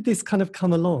how did this kind of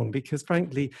come along? Because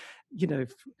frankly, you know,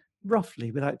 roughly,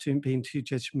 without being too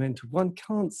judgmental, one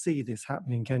can't see this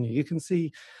happening, can you? You can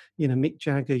see, you know, Mick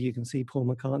Jagger, you can see Paul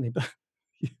McCartney, but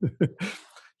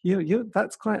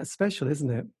that's quite special, isn't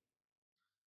it?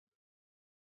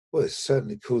 Well, it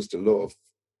certainly caused a lot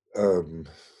of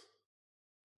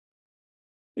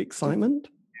excitement.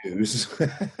 News.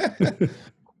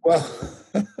 Well,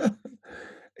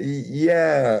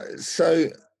 yeah. So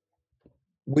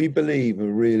we believe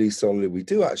really solidly. We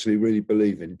do actually really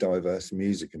believe in diverse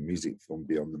music and music from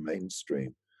beyond the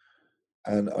mainstream.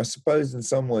 And I suppose in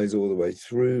some ways, all the way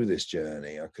through this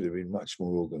journey, I could have been much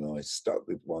more organised, stuck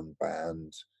with one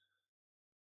band,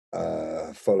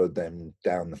 followed them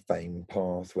down the fame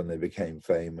path when they became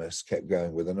famous, kept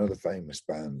going with another famous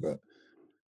band. But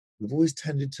we've always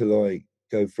tended to like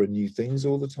go for new things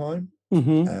all the time.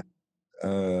 Mm-hmm.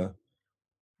 And,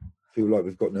 feel like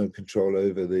we've got no control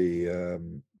over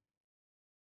the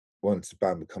once the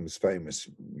band becomes famous,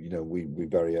 you know, we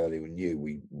very early knew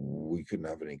we couldn't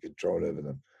have any control over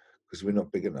them because we're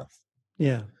not big enough.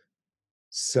 Yeah.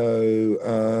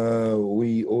 So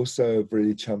we also have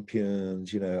really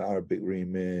championed, you know, Arabic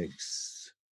remix,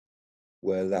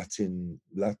 where Latin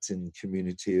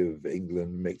community of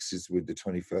England mixes with the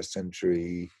 21st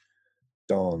century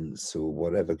dance or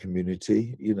whatever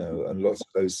community, you know, and lots of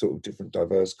those sort of different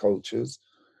diverse cultures.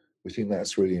 We think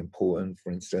that's really important.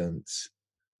 For instance,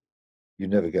 you're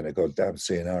never going to goddamn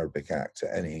see an Arabic act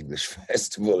at any English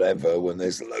festival ever when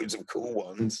there's loads of cool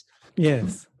ones.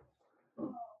 Yes.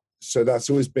 So that's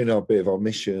always been our bit of our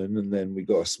mission. And then we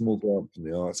got a small grant from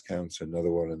the Arts Council,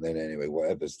 another one, and then anyway,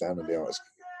 whatever's down at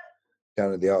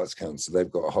the Arts Council, they've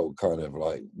got a whole kind of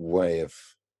like way of,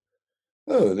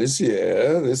 oh, this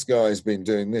year, this guy's been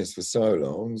doing this for so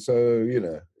long. So, you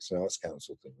know, it's an Arts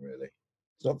Council thing, really.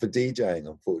 It's not for DJing,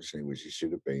 unfortunately, which it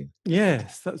should have been.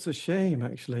 Yes, that's a shame,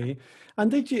 actually.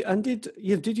 And did you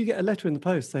get a letter in the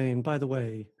post saying, by the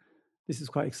way, this is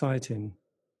quite exciting,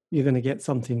 you're going to get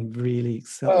something really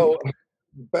exciting? Well,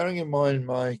 bearing in mind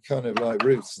my kind of like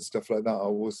roots and stuff like that, I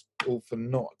was all for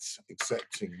not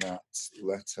accepting that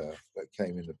letter that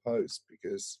came in the post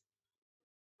because,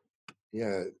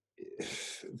 yeah,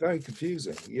 very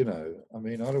confusing, you know. I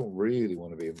mean, I don't really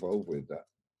want to be involved with that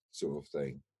sort of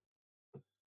thing.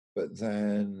 But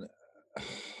then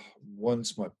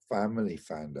once my family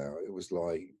found out, it was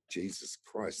like, Jesus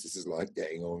Christ, this is like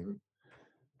getting on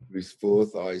with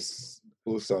Forsyth's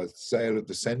sale of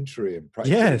the century and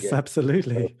practically. Yes,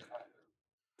 absolutely.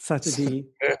 Saturday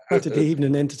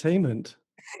evening entertainment.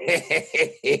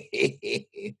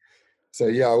 So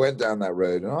yeah, I went down that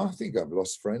road, and I think I've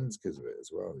lost friends because of it as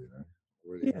well. You know,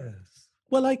 really. Yes.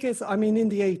 Well, I guess, I mean, in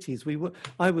the 80s,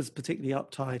 I was particularly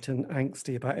uptight and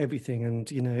angsty about everything. And,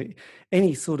 you know,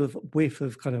 any sort of whiff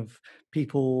of kind of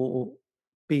people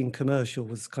being commercial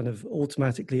was kind of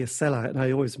automatically a sellout. And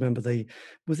I always remember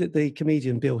was it the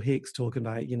comedian Bill Hicks talking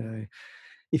about, you know,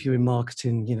 if you're in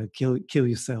marketing, kill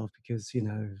yourself, because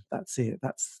that's it.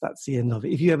 That's the end of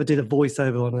it. If you ever did a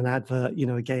voiceover on an advert,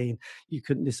 again, you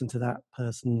couldn't listen to that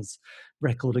person's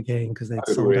record again because they'd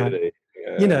Oh, sold out. really?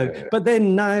 Yeah. But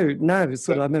then now it's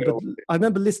sort of, I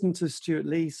remember listening to Stuart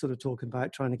Lee sort of talking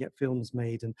about trying to get films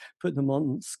made and putting them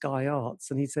on Sky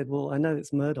Arts, and he said, well, I know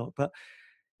it's Murdoch, but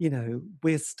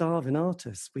we're starving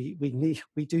artists. We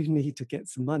do need to get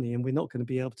some money, and we're not going to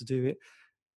be able to do it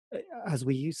as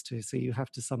we used to. So you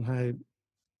have to somehow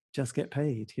just get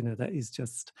paid. That is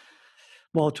just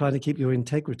while trying to keep your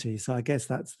integrity. So I guess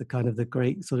that's the kind of the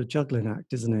great sort of juggling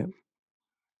act, isn't it?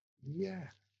 Yeah.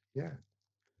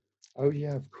 Oh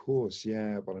yeah, of course.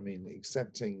 Yeah, but I mean,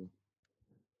 accepting,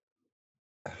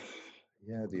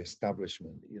 yeah, the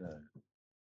establishment.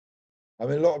 I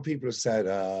mean, a lot of people have said,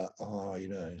 oh,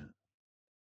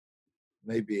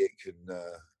 maybe it can,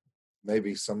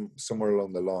 maybe somewhere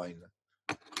along the line,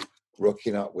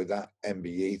 rocking up with that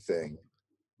MBE thing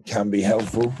can be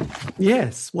helpful.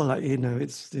 Yes, well,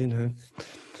 it's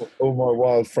all my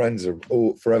wild friends are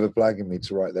all forever blagging me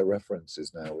to write their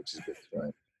references now, which is a bit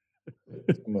strange.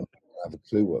 I don't have a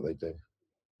clue what they do.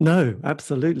 No,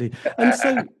 absolutely.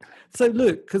 And so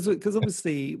look, because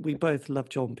obviously we both love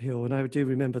John Peel, and I do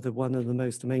remember that one of the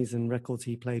most amazing records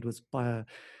he played was by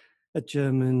a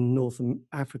German North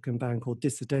African band called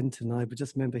Dissident, and I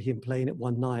just remember him playing it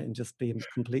one night and just being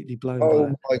completely blown by it.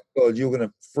 Oh my God, you're going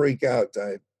to freak out,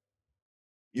 Dave.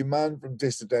 Your man from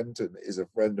Dissident is a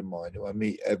friend of mine who I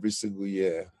meet every single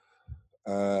year.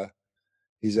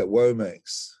 He's at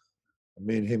Womex.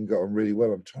 Me and him got on really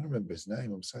well. I'm trying to remember his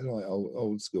name. I'm so like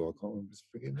old school. I can't remember his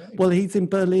freaking name. Well, he's in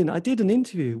Berlin. I did an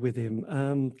interview with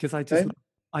him because I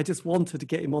just wanted to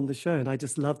get him on the show, and I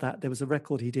just love that. There was a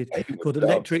record he did called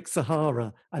Electric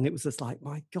Sahara, and it was just like,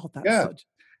 my God,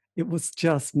 it was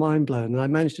just mind blowing. And I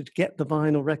managed to get the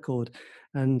vinyl record,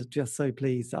 and just so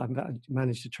pleased that I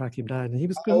managed to track him down. And he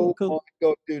was cool. Oh my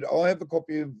God, dude! I have a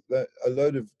copy of a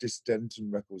load of Dissident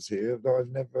records here that I've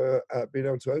never been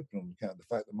able to open on account of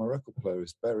the fact that my record player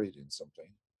is buried in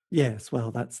something. Yes,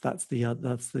 well, that's the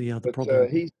other problem.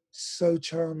 He's so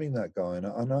charming, that guy,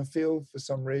 and I feel for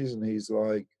some reason he's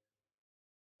like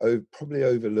probably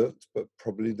overlooked, but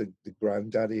probably the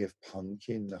granddaddy of punk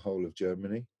in the whole of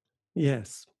Germany.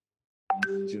 Yes.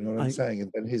 Do you know what I'm saying?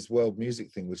 And then his world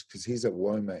music thing was because he's at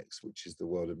Womex, which is the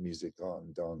World of Music, Art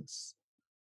and Dance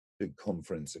big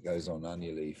conference that goes on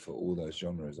annually for all those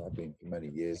genres. I've been for many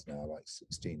years now, like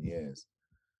 16 years.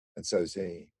 And so is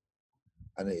he.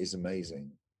 And it is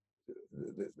amazing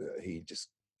that he just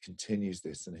continues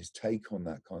this, and his take on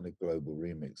that kind of global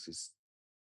remix is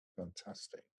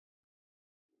fantastic.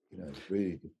 It's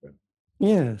really different.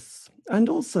 Yes, and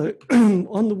also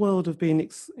on the world of being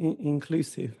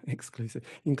inclusive. I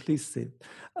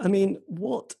mean,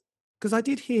 because I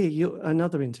did hear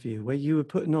another interview where you were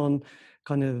putting on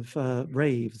kind of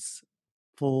raves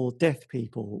for deaf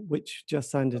people, which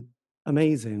just sounded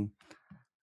amazing.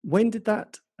 When did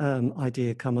that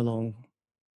idea come along?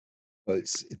 Well,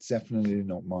 it's definitely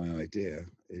not my idea.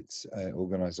 It's an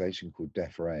organization called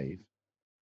Deaf Rave,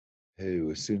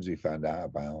 who, as soon as we found out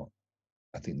about,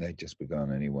 I think they'd just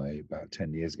begun anyway, about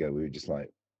 10 years ago, we were just like,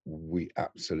 we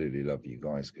absolutely love you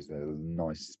guys because they're the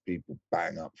nicest people,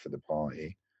 bang up for the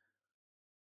party.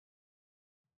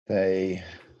 They,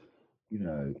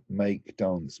 make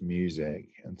dance music,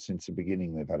 and since the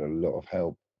beginning, they've had a lot of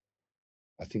help.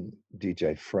 I think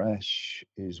DJ Fresh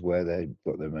is where they've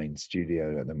got their main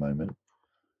studio at the moment.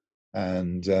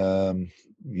 And,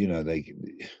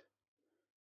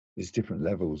 there's different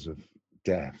levels of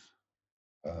deaf.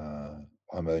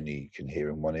 I'm only can hear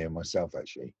in one ear myself,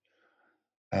 actually.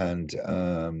 And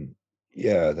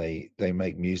they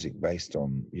make music based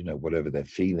on whatever they're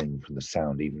feeling from the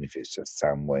sound, even if it's just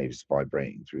sound waves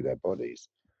vibrating through their bodies.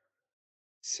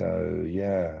 So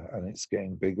yeah, and it's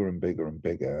getting bigger and bigger and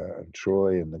bigger. And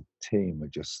Troy and the team are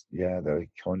just they're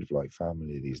kind of like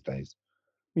family these days.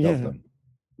 Love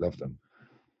them.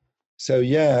 So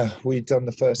yeah, we've done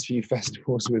the first few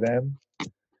festivals with them.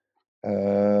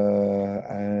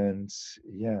 And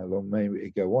long may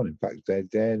it go on. In fact,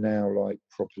 they're now like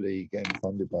properly getting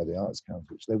funded by the Arts Council,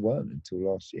 which they weren't until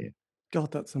last year.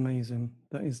 God, that's amazing.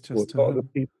 That is just a lot of the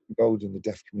people involved in the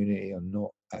deaf community are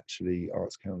not actually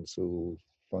Arts Council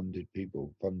funding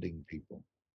people.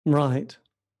 Right.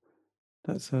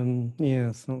 That's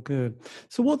it's not good.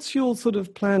 So what's your sort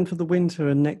of plan for the winter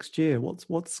and next year? What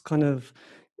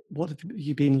have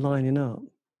you been lining up?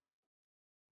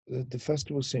 The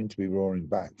festivals seem to be roaring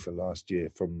back for last year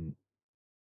from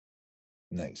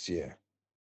next year.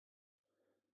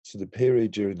 So the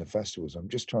period during the festivals, I'm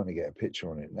just trying to get a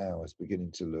picture on it now, is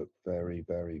beginning to look very,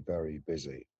 very, very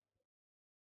busy.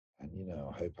 And,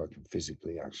 I hope I can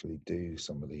physically actually do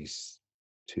some of these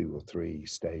 2 or 3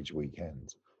 stage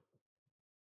weekends.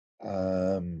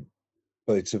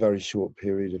 But it's a very short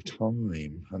period of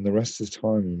time. And the rest of the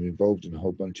time, I'm involved in a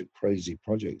whole bunch of crazy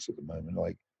projects at the moment.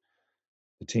 Like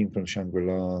the team from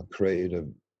Shangri-La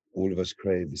all of us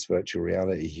created this virtual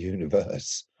reality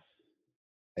universe.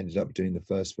 Ended up doing the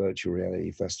first virtual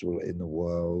reality festival in the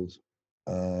world.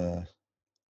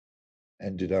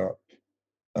 Ended up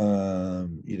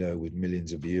with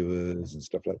millions of viewers and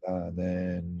stuff like that. And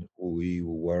then we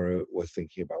were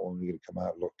thinking about when we were going to come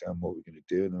out of lockdown, what we're going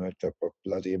to do. And then we had a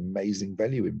bloody amazing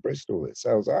venue in Bristol that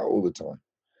sells out all the time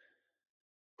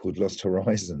called Lost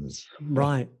Horizons.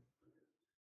 Right.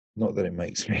 Not that it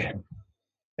makes me,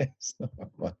 it's not a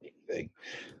money thing.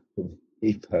 For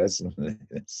me personally,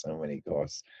 there's so many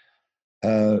costs.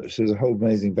 So there's a whole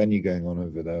amazing venue going on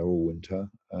over there all winter.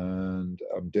 And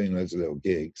I'm doing loads of little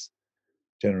gigs,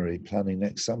 generally planning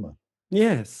next summer.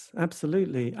 Yes,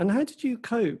 absolutely. And how did you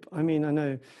cope? I mean, I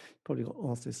know you probably got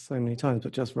asked this so many times,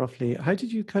 but just roughly, how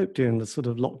did you cope during the sort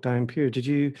of lockdown period? Did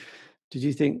you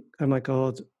think, oh my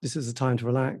God, this is a time to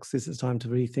relax, this is time to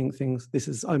rethink things, this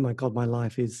is, oh my God, my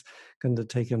life is going to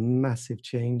take a massive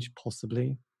change,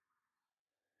 possibly?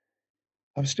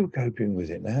 I'm still coping with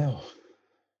it now,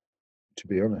 to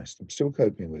be honest. I'm still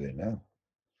coping with it now.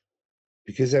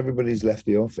 Because everybody's left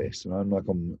the office and I'm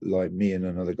like me and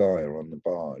another guy are on the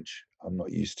barge. I'm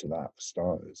not used to that for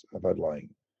starters. I've had like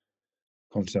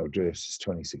Continental Drifts is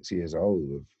 26 years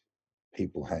old of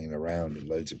people hanging around and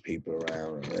loads of people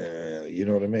around. You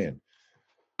know what I mean?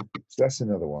 So that's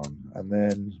another one. And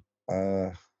then,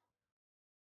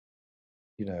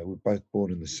 we're both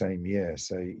born in the same year.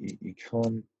 So you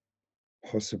can't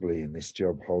possibly in this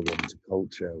job hold on to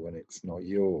culture when it's not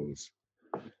yours.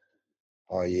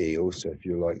 I.e., also, if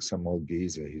you're like some old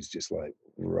geezer who's just like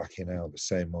racking out the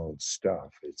same old stuff,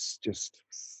 it's just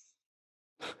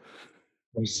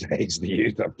some stage the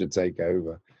youth have to take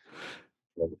over.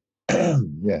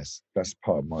 Yes, that's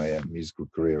part of my musical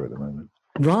career at the moment.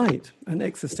 Right, an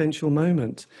existential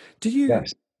moment.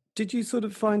 Yes. Did you sort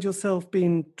of find yourself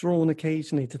being drawn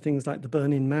occasionally to things like the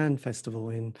Burning Man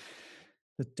festival in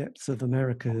the depths of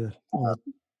America?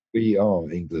 We are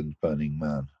England Burning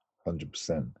Man,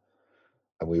 100%.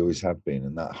 And we always have been.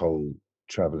 And that whole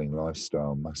traveling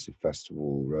lifestyle, massive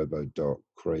festival, Robodoc,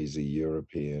 crazy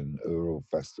European, Ural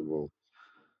Festival,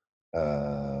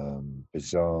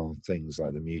 bizarre things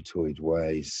like the Mutoid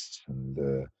Waste and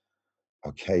the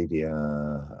Arcadia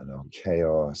and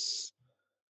Archaeos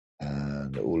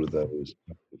and all of those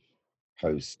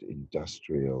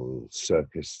post-industrial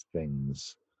circus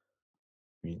things.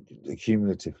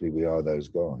 Cumulatively, we are those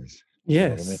guys. Yes. You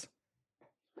know what I mean?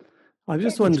 I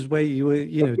just wondered where you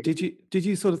were, did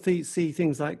you sort of see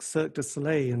things like Cirque du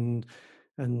Soleil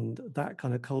and that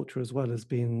kind of culture as well as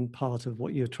being part of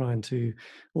what you're trying to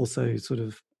also sort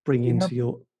of bring into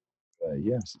your...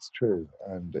 Yes, it's true.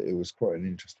 And it was quite an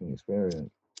interesting experience.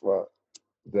 But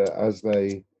as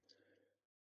they,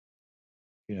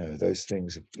 those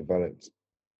things have developed,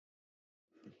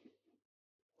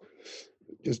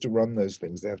 just to run those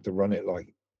things, they have to run it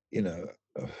like,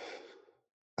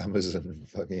 Amazon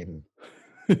fucking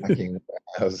hacking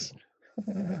warehouse.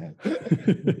 Run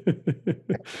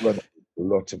a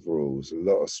lot of rules, a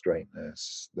lot of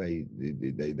straightness. They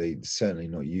certainly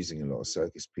not using a lot of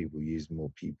circus people. Use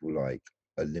more people like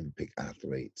Olympic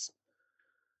athletes,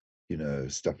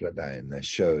 stuff like that in their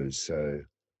shows. So,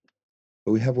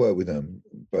 but we have worked with them.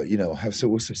 But I have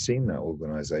also seen that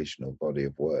organizational body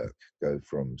of work go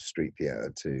from street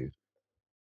theater to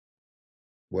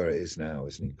where it is now.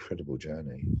 Is an incredible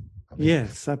journey. I mean,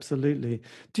 yes, absolutely.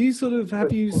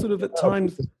 Have you sort of at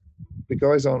times... The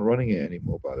guys aren't running it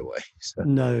anymore, by the way. So.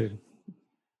 No,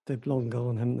 they've long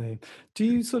gone, haven't they? Do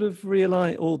you sort of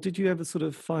realize, or did you ever sort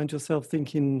of find yourself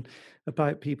thinking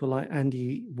about people like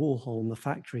Andy Warhol and the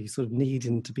Factory sort of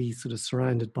needing to be sort of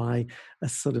surrounded by a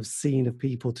sort of scene of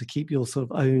people to keep your sort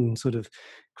of own sort of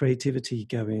creativity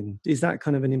going? Is that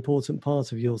kind of an important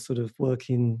part of your sort of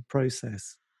working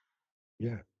process?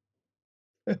 Yeah.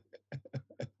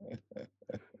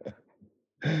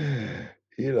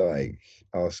 You like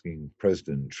asking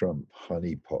President Trump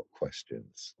honeypot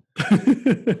questions. I've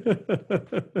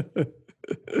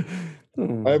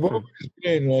always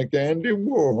been like Andy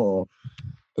Warhol.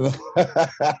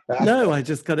 No, I was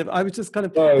just kind of.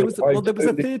 There was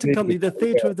a theatre company, the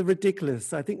Theatre of the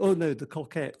Ridiculous. I think. Oh no, the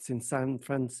Coquettes in San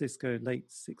Francisco, late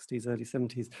 '60s, early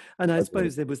 '70s. And I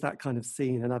suppose there was that kind of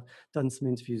scene. And I've done some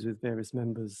interviews with various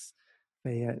members,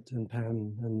 Fayette and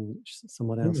Pam and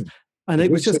someone else. And it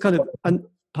was just kind of.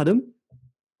 Pardon?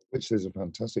 Which there's a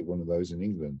fantastic one of those in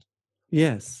England.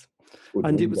 Yes, Called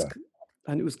And Moomba.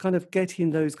 it was kind of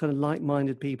getting those kind of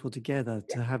like-minded people together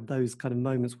to have those kind of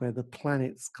moments where the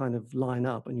planets kind of line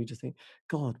up, and you just think,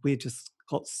 God, we just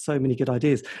got so many good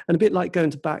ideas. And a bit like going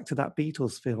back to that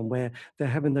Beatles film where they're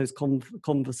having those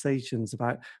conversations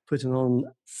about putting on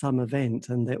some event,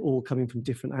 and they're all coming from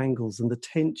different angles, and the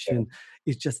tension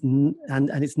is just and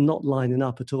it's not lining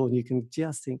up at all. And you can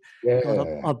just think, God,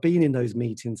 Yeah. I've been in those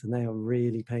meetings, and they are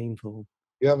really painful.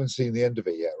 You haven't seen the end of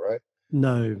it yet, right?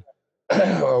 No.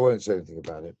 I won't say anything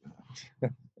about it.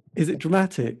 Is it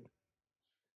dramatic?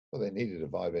 Well, they needed a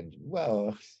vibe engine.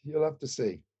 Well, you'll have to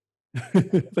see.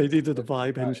 They needed a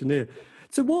vibe engineer.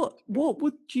 So what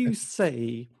would you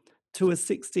say to a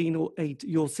 16 or 8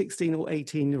 your 16 or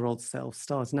 18-year-old self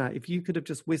starting out, if you could have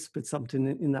just whispered something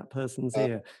in that person's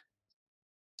ear?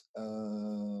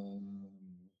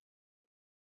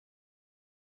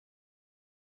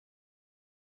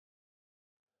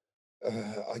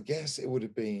 I guess it would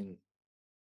have been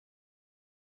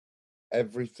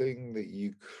everything that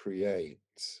you create.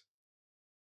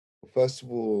 First of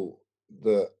all,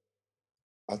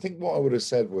 I think what I would have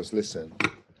said was, listen,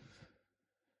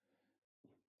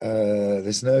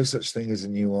 there's no such thing as a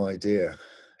new idea.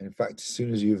 In fact, as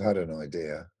soon as you've had an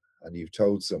idea and you've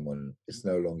told someone, it's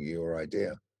no longer your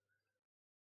idea.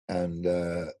 And,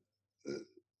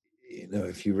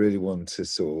 if you really want to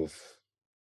sort of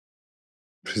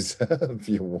preserve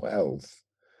your wealth,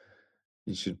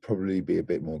 you should probably be a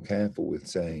bit more careful with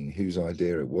saying whose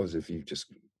idea it was if you've just,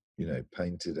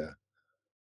 painted a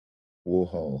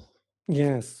Warhol.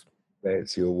 Yes.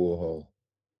 It's your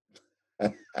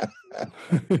Warhol.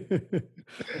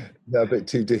 No, a bit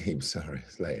too deep. Sorry,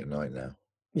 it's late at night now.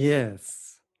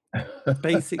 Yes.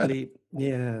 Basically,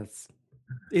 yes.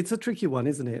 It's a tricky one,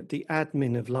 isn't it? The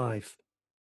admin of life.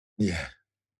 Yeah.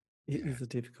 It is a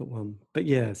difficult one. But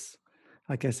yes,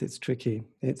 I guess it's tricky.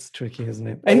 It's tricky, isn't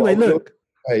it? Anyway, look.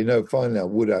 Hey, no, finally, I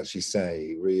would actually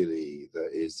say, really, that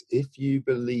is, if you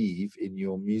believe in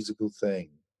your musical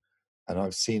thing, and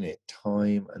I've seen it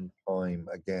time and time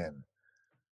again,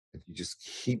 if you just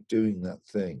keep doing that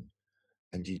thing,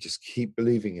 and you just keep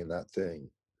believing in that thing,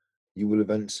 you will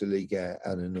eventually get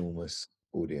an enormous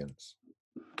audience.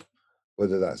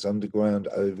 Whether that's underground,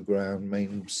 overground,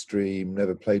 mainstream,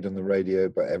 never played on the radio,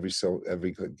 but every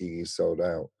gig is sold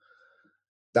out.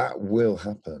 That will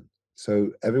happen.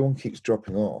 So everyone keeps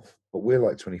dropping off, but we're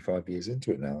like 25 years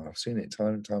into it now. I've seen it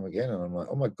time and time again, and I'm like,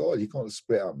 oh my God, you can't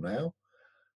split up now.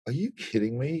 Are you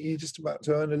kidding me? You're just about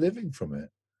to earn a living from it.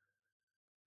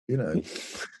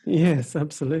 Yes,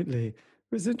 absolutely. It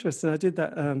was interesting. I did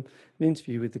that an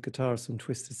interview with the guitarist from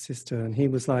Twisted Sister, and he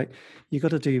was like, you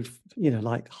got to do,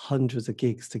 like hundreds of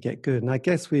gigs to get good. And I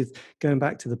guess with going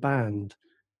back to the band,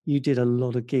 you did a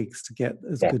lot of gigs to get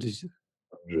as good as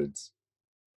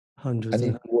hundreds.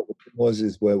 And what it was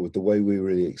is with the way we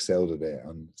really excelled at it,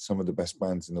 and some of the best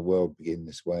bands in the world begin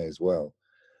this way as well,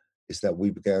 is that we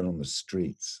began on the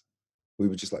streets. We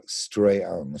were just like straight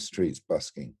out on the streets,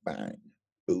 busking, bang,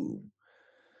 boom,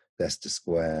 Leicester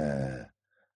Square,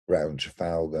 round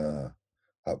Trafalgar,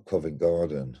 up Covent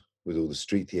Garden, with all the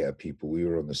street theatre people. We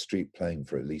were on the street playing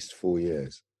for at least 4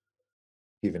 years,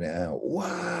 giving it out.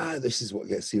 Wow, this is what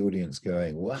gets the audience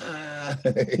going. Wow.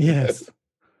 Yes.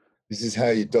 This is how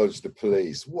you dodge the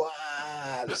police.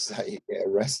 Wow, this is how you get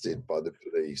arrested by the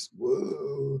police.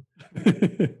 Whoa.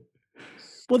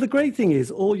 Well, the great thing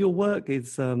is all your work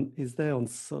is there on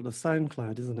sort of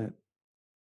SoundCloud, isn't it?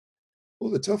 All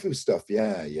the tougher stuff,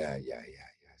 yeah.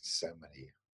 So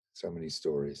many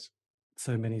stories.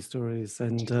 So many stories,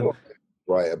 and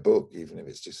write a book, even if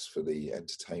it's just for the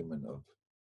entertainment of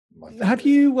my family. Have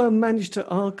you managed to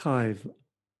archive?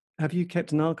 Have you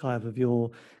kept an archive of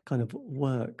your kind of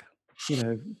work?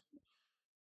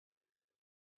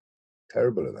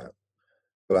 Terrible at that,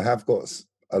 but I have got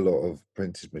a lot of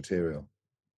printed material.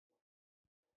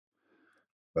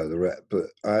 But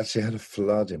I actually had a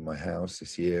flood in my house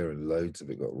this year, and loads of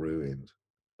it got ruined.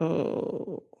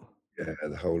 Oh. Yeah,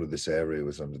 the whole of this area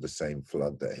was under the same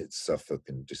flood that hit Suffolk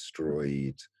and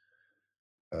destroyed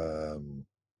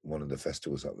one of the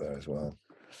festivals up there as well.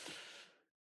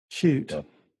 Shoot. Yeah.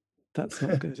 That's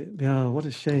not good. Yeah, what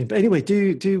a shame. But anyway,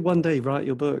 do one day write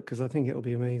your book, because I think it'll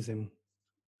be amazing.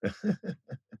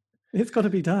 It's got to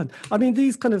be done. I mean,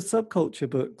 these kind of subculture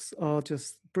books are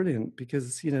just brilliant,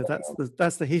 because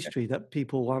that's the history that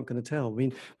people aren't going to tell. I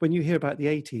mean, when you hear about the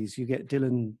 80s, you get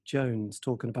Dylan Jones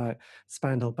talking about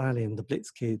Spandau Ballet and the Blitz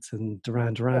Kids and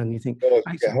Duran Duran. You think you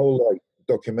get whole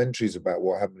documentaries about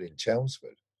what happened in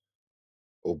Chelmsford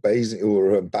or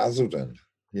Basildon.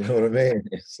 You know what I mean?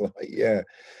 It's like, yeah,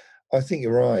 I think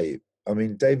you're right. I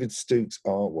mean, David Stuke's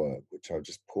artwork, which I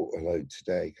just put a load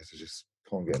today because I just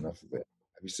Can't get enough of it.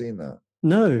 Have you seen that?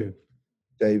 No.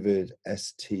 David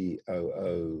Stooke.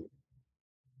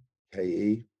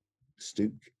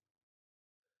 Stooke.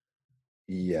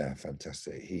 Yeah,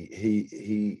 fantastic.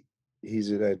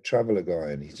 He's a traveller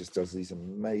guy, and he just does these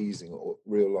amazing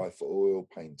real life oil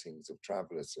paintings of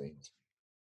traveller scenes.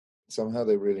 Somehow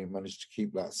they really managed to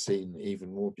keep that scene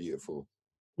even more beautiful.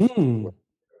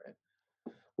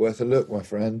 Worth a look, my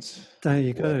friends. There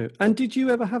you go. And did you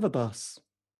ever have a bus?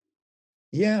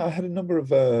 Yeah, I had a number of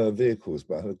vehicles,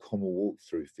 but I had a Comma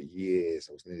walkthrough for years.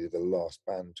 I was nearly the last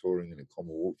band touring in a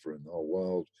Comma walkthrough in the whole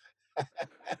world.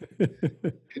 You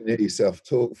nearly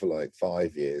self-taught for like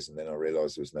 5 years, and then I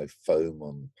realised there was no foam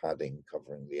on padding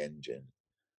covering the engine.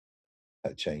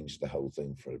 That changed the whole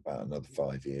thing for about another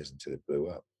 5 years until it blew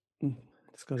up.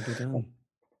 It's got to be done.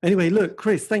 Anyway, look,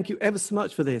 Chris, thank you ever so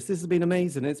much for this. This has been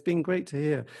amazing. It's been great to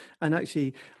hear. And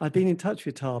actually, I've been in touch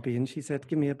with Tarby, and she said,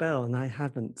 give me a bell, and I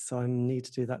haven't. So I need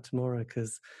to do that tomorrow,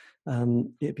 because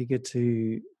it'd be good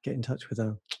to get in touch with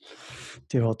her.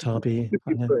 Dear old Tarby.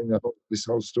 You're putting this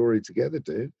whole story together,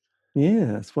 dude. Yeah,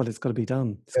 that's what it's got to be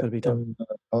done. It's got to be done.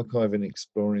 Archiving,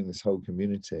 exploring this whole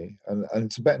community.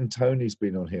 And Tibetan Tony's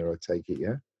been on here, I take it,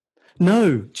 yeah?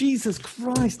 No, Jesus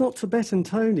Christ, not Tibetan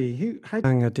Tony.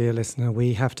 Hang on, dear listener,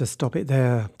 we have to stop it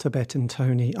there, Tibetan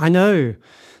Tony. I know.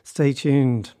 Stay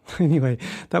tuned. Anyway,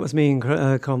 that was me in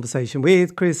conversation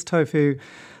with Chris Tofu,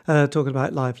 talking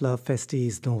about life, love,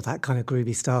 festies, and all that kind of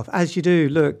groovy stuff. As you do,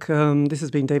 look, this has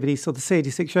been David East of the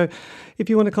C86 Show. If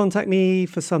you want to contact me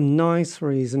for some nice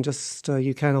reason, just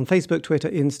you can on Facebook, Twitter,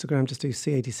 Instagram, just do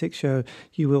C86 Show.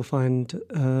 You will find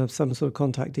some sort of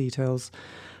contact details.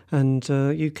 And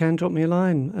you can drop me a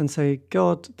line and say,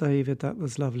 God, David, that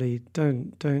was lovely.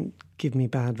 Don't give me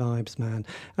bad vibes, man.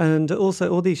 And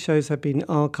also, all these shows have been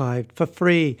archived for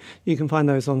free. You can find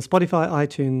those on Spotify,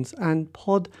 iTunes, and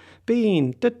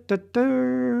Podbean.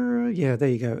 Yeah, there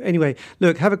you go. Anyway,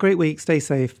 look, have a great week. Stay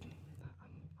safe.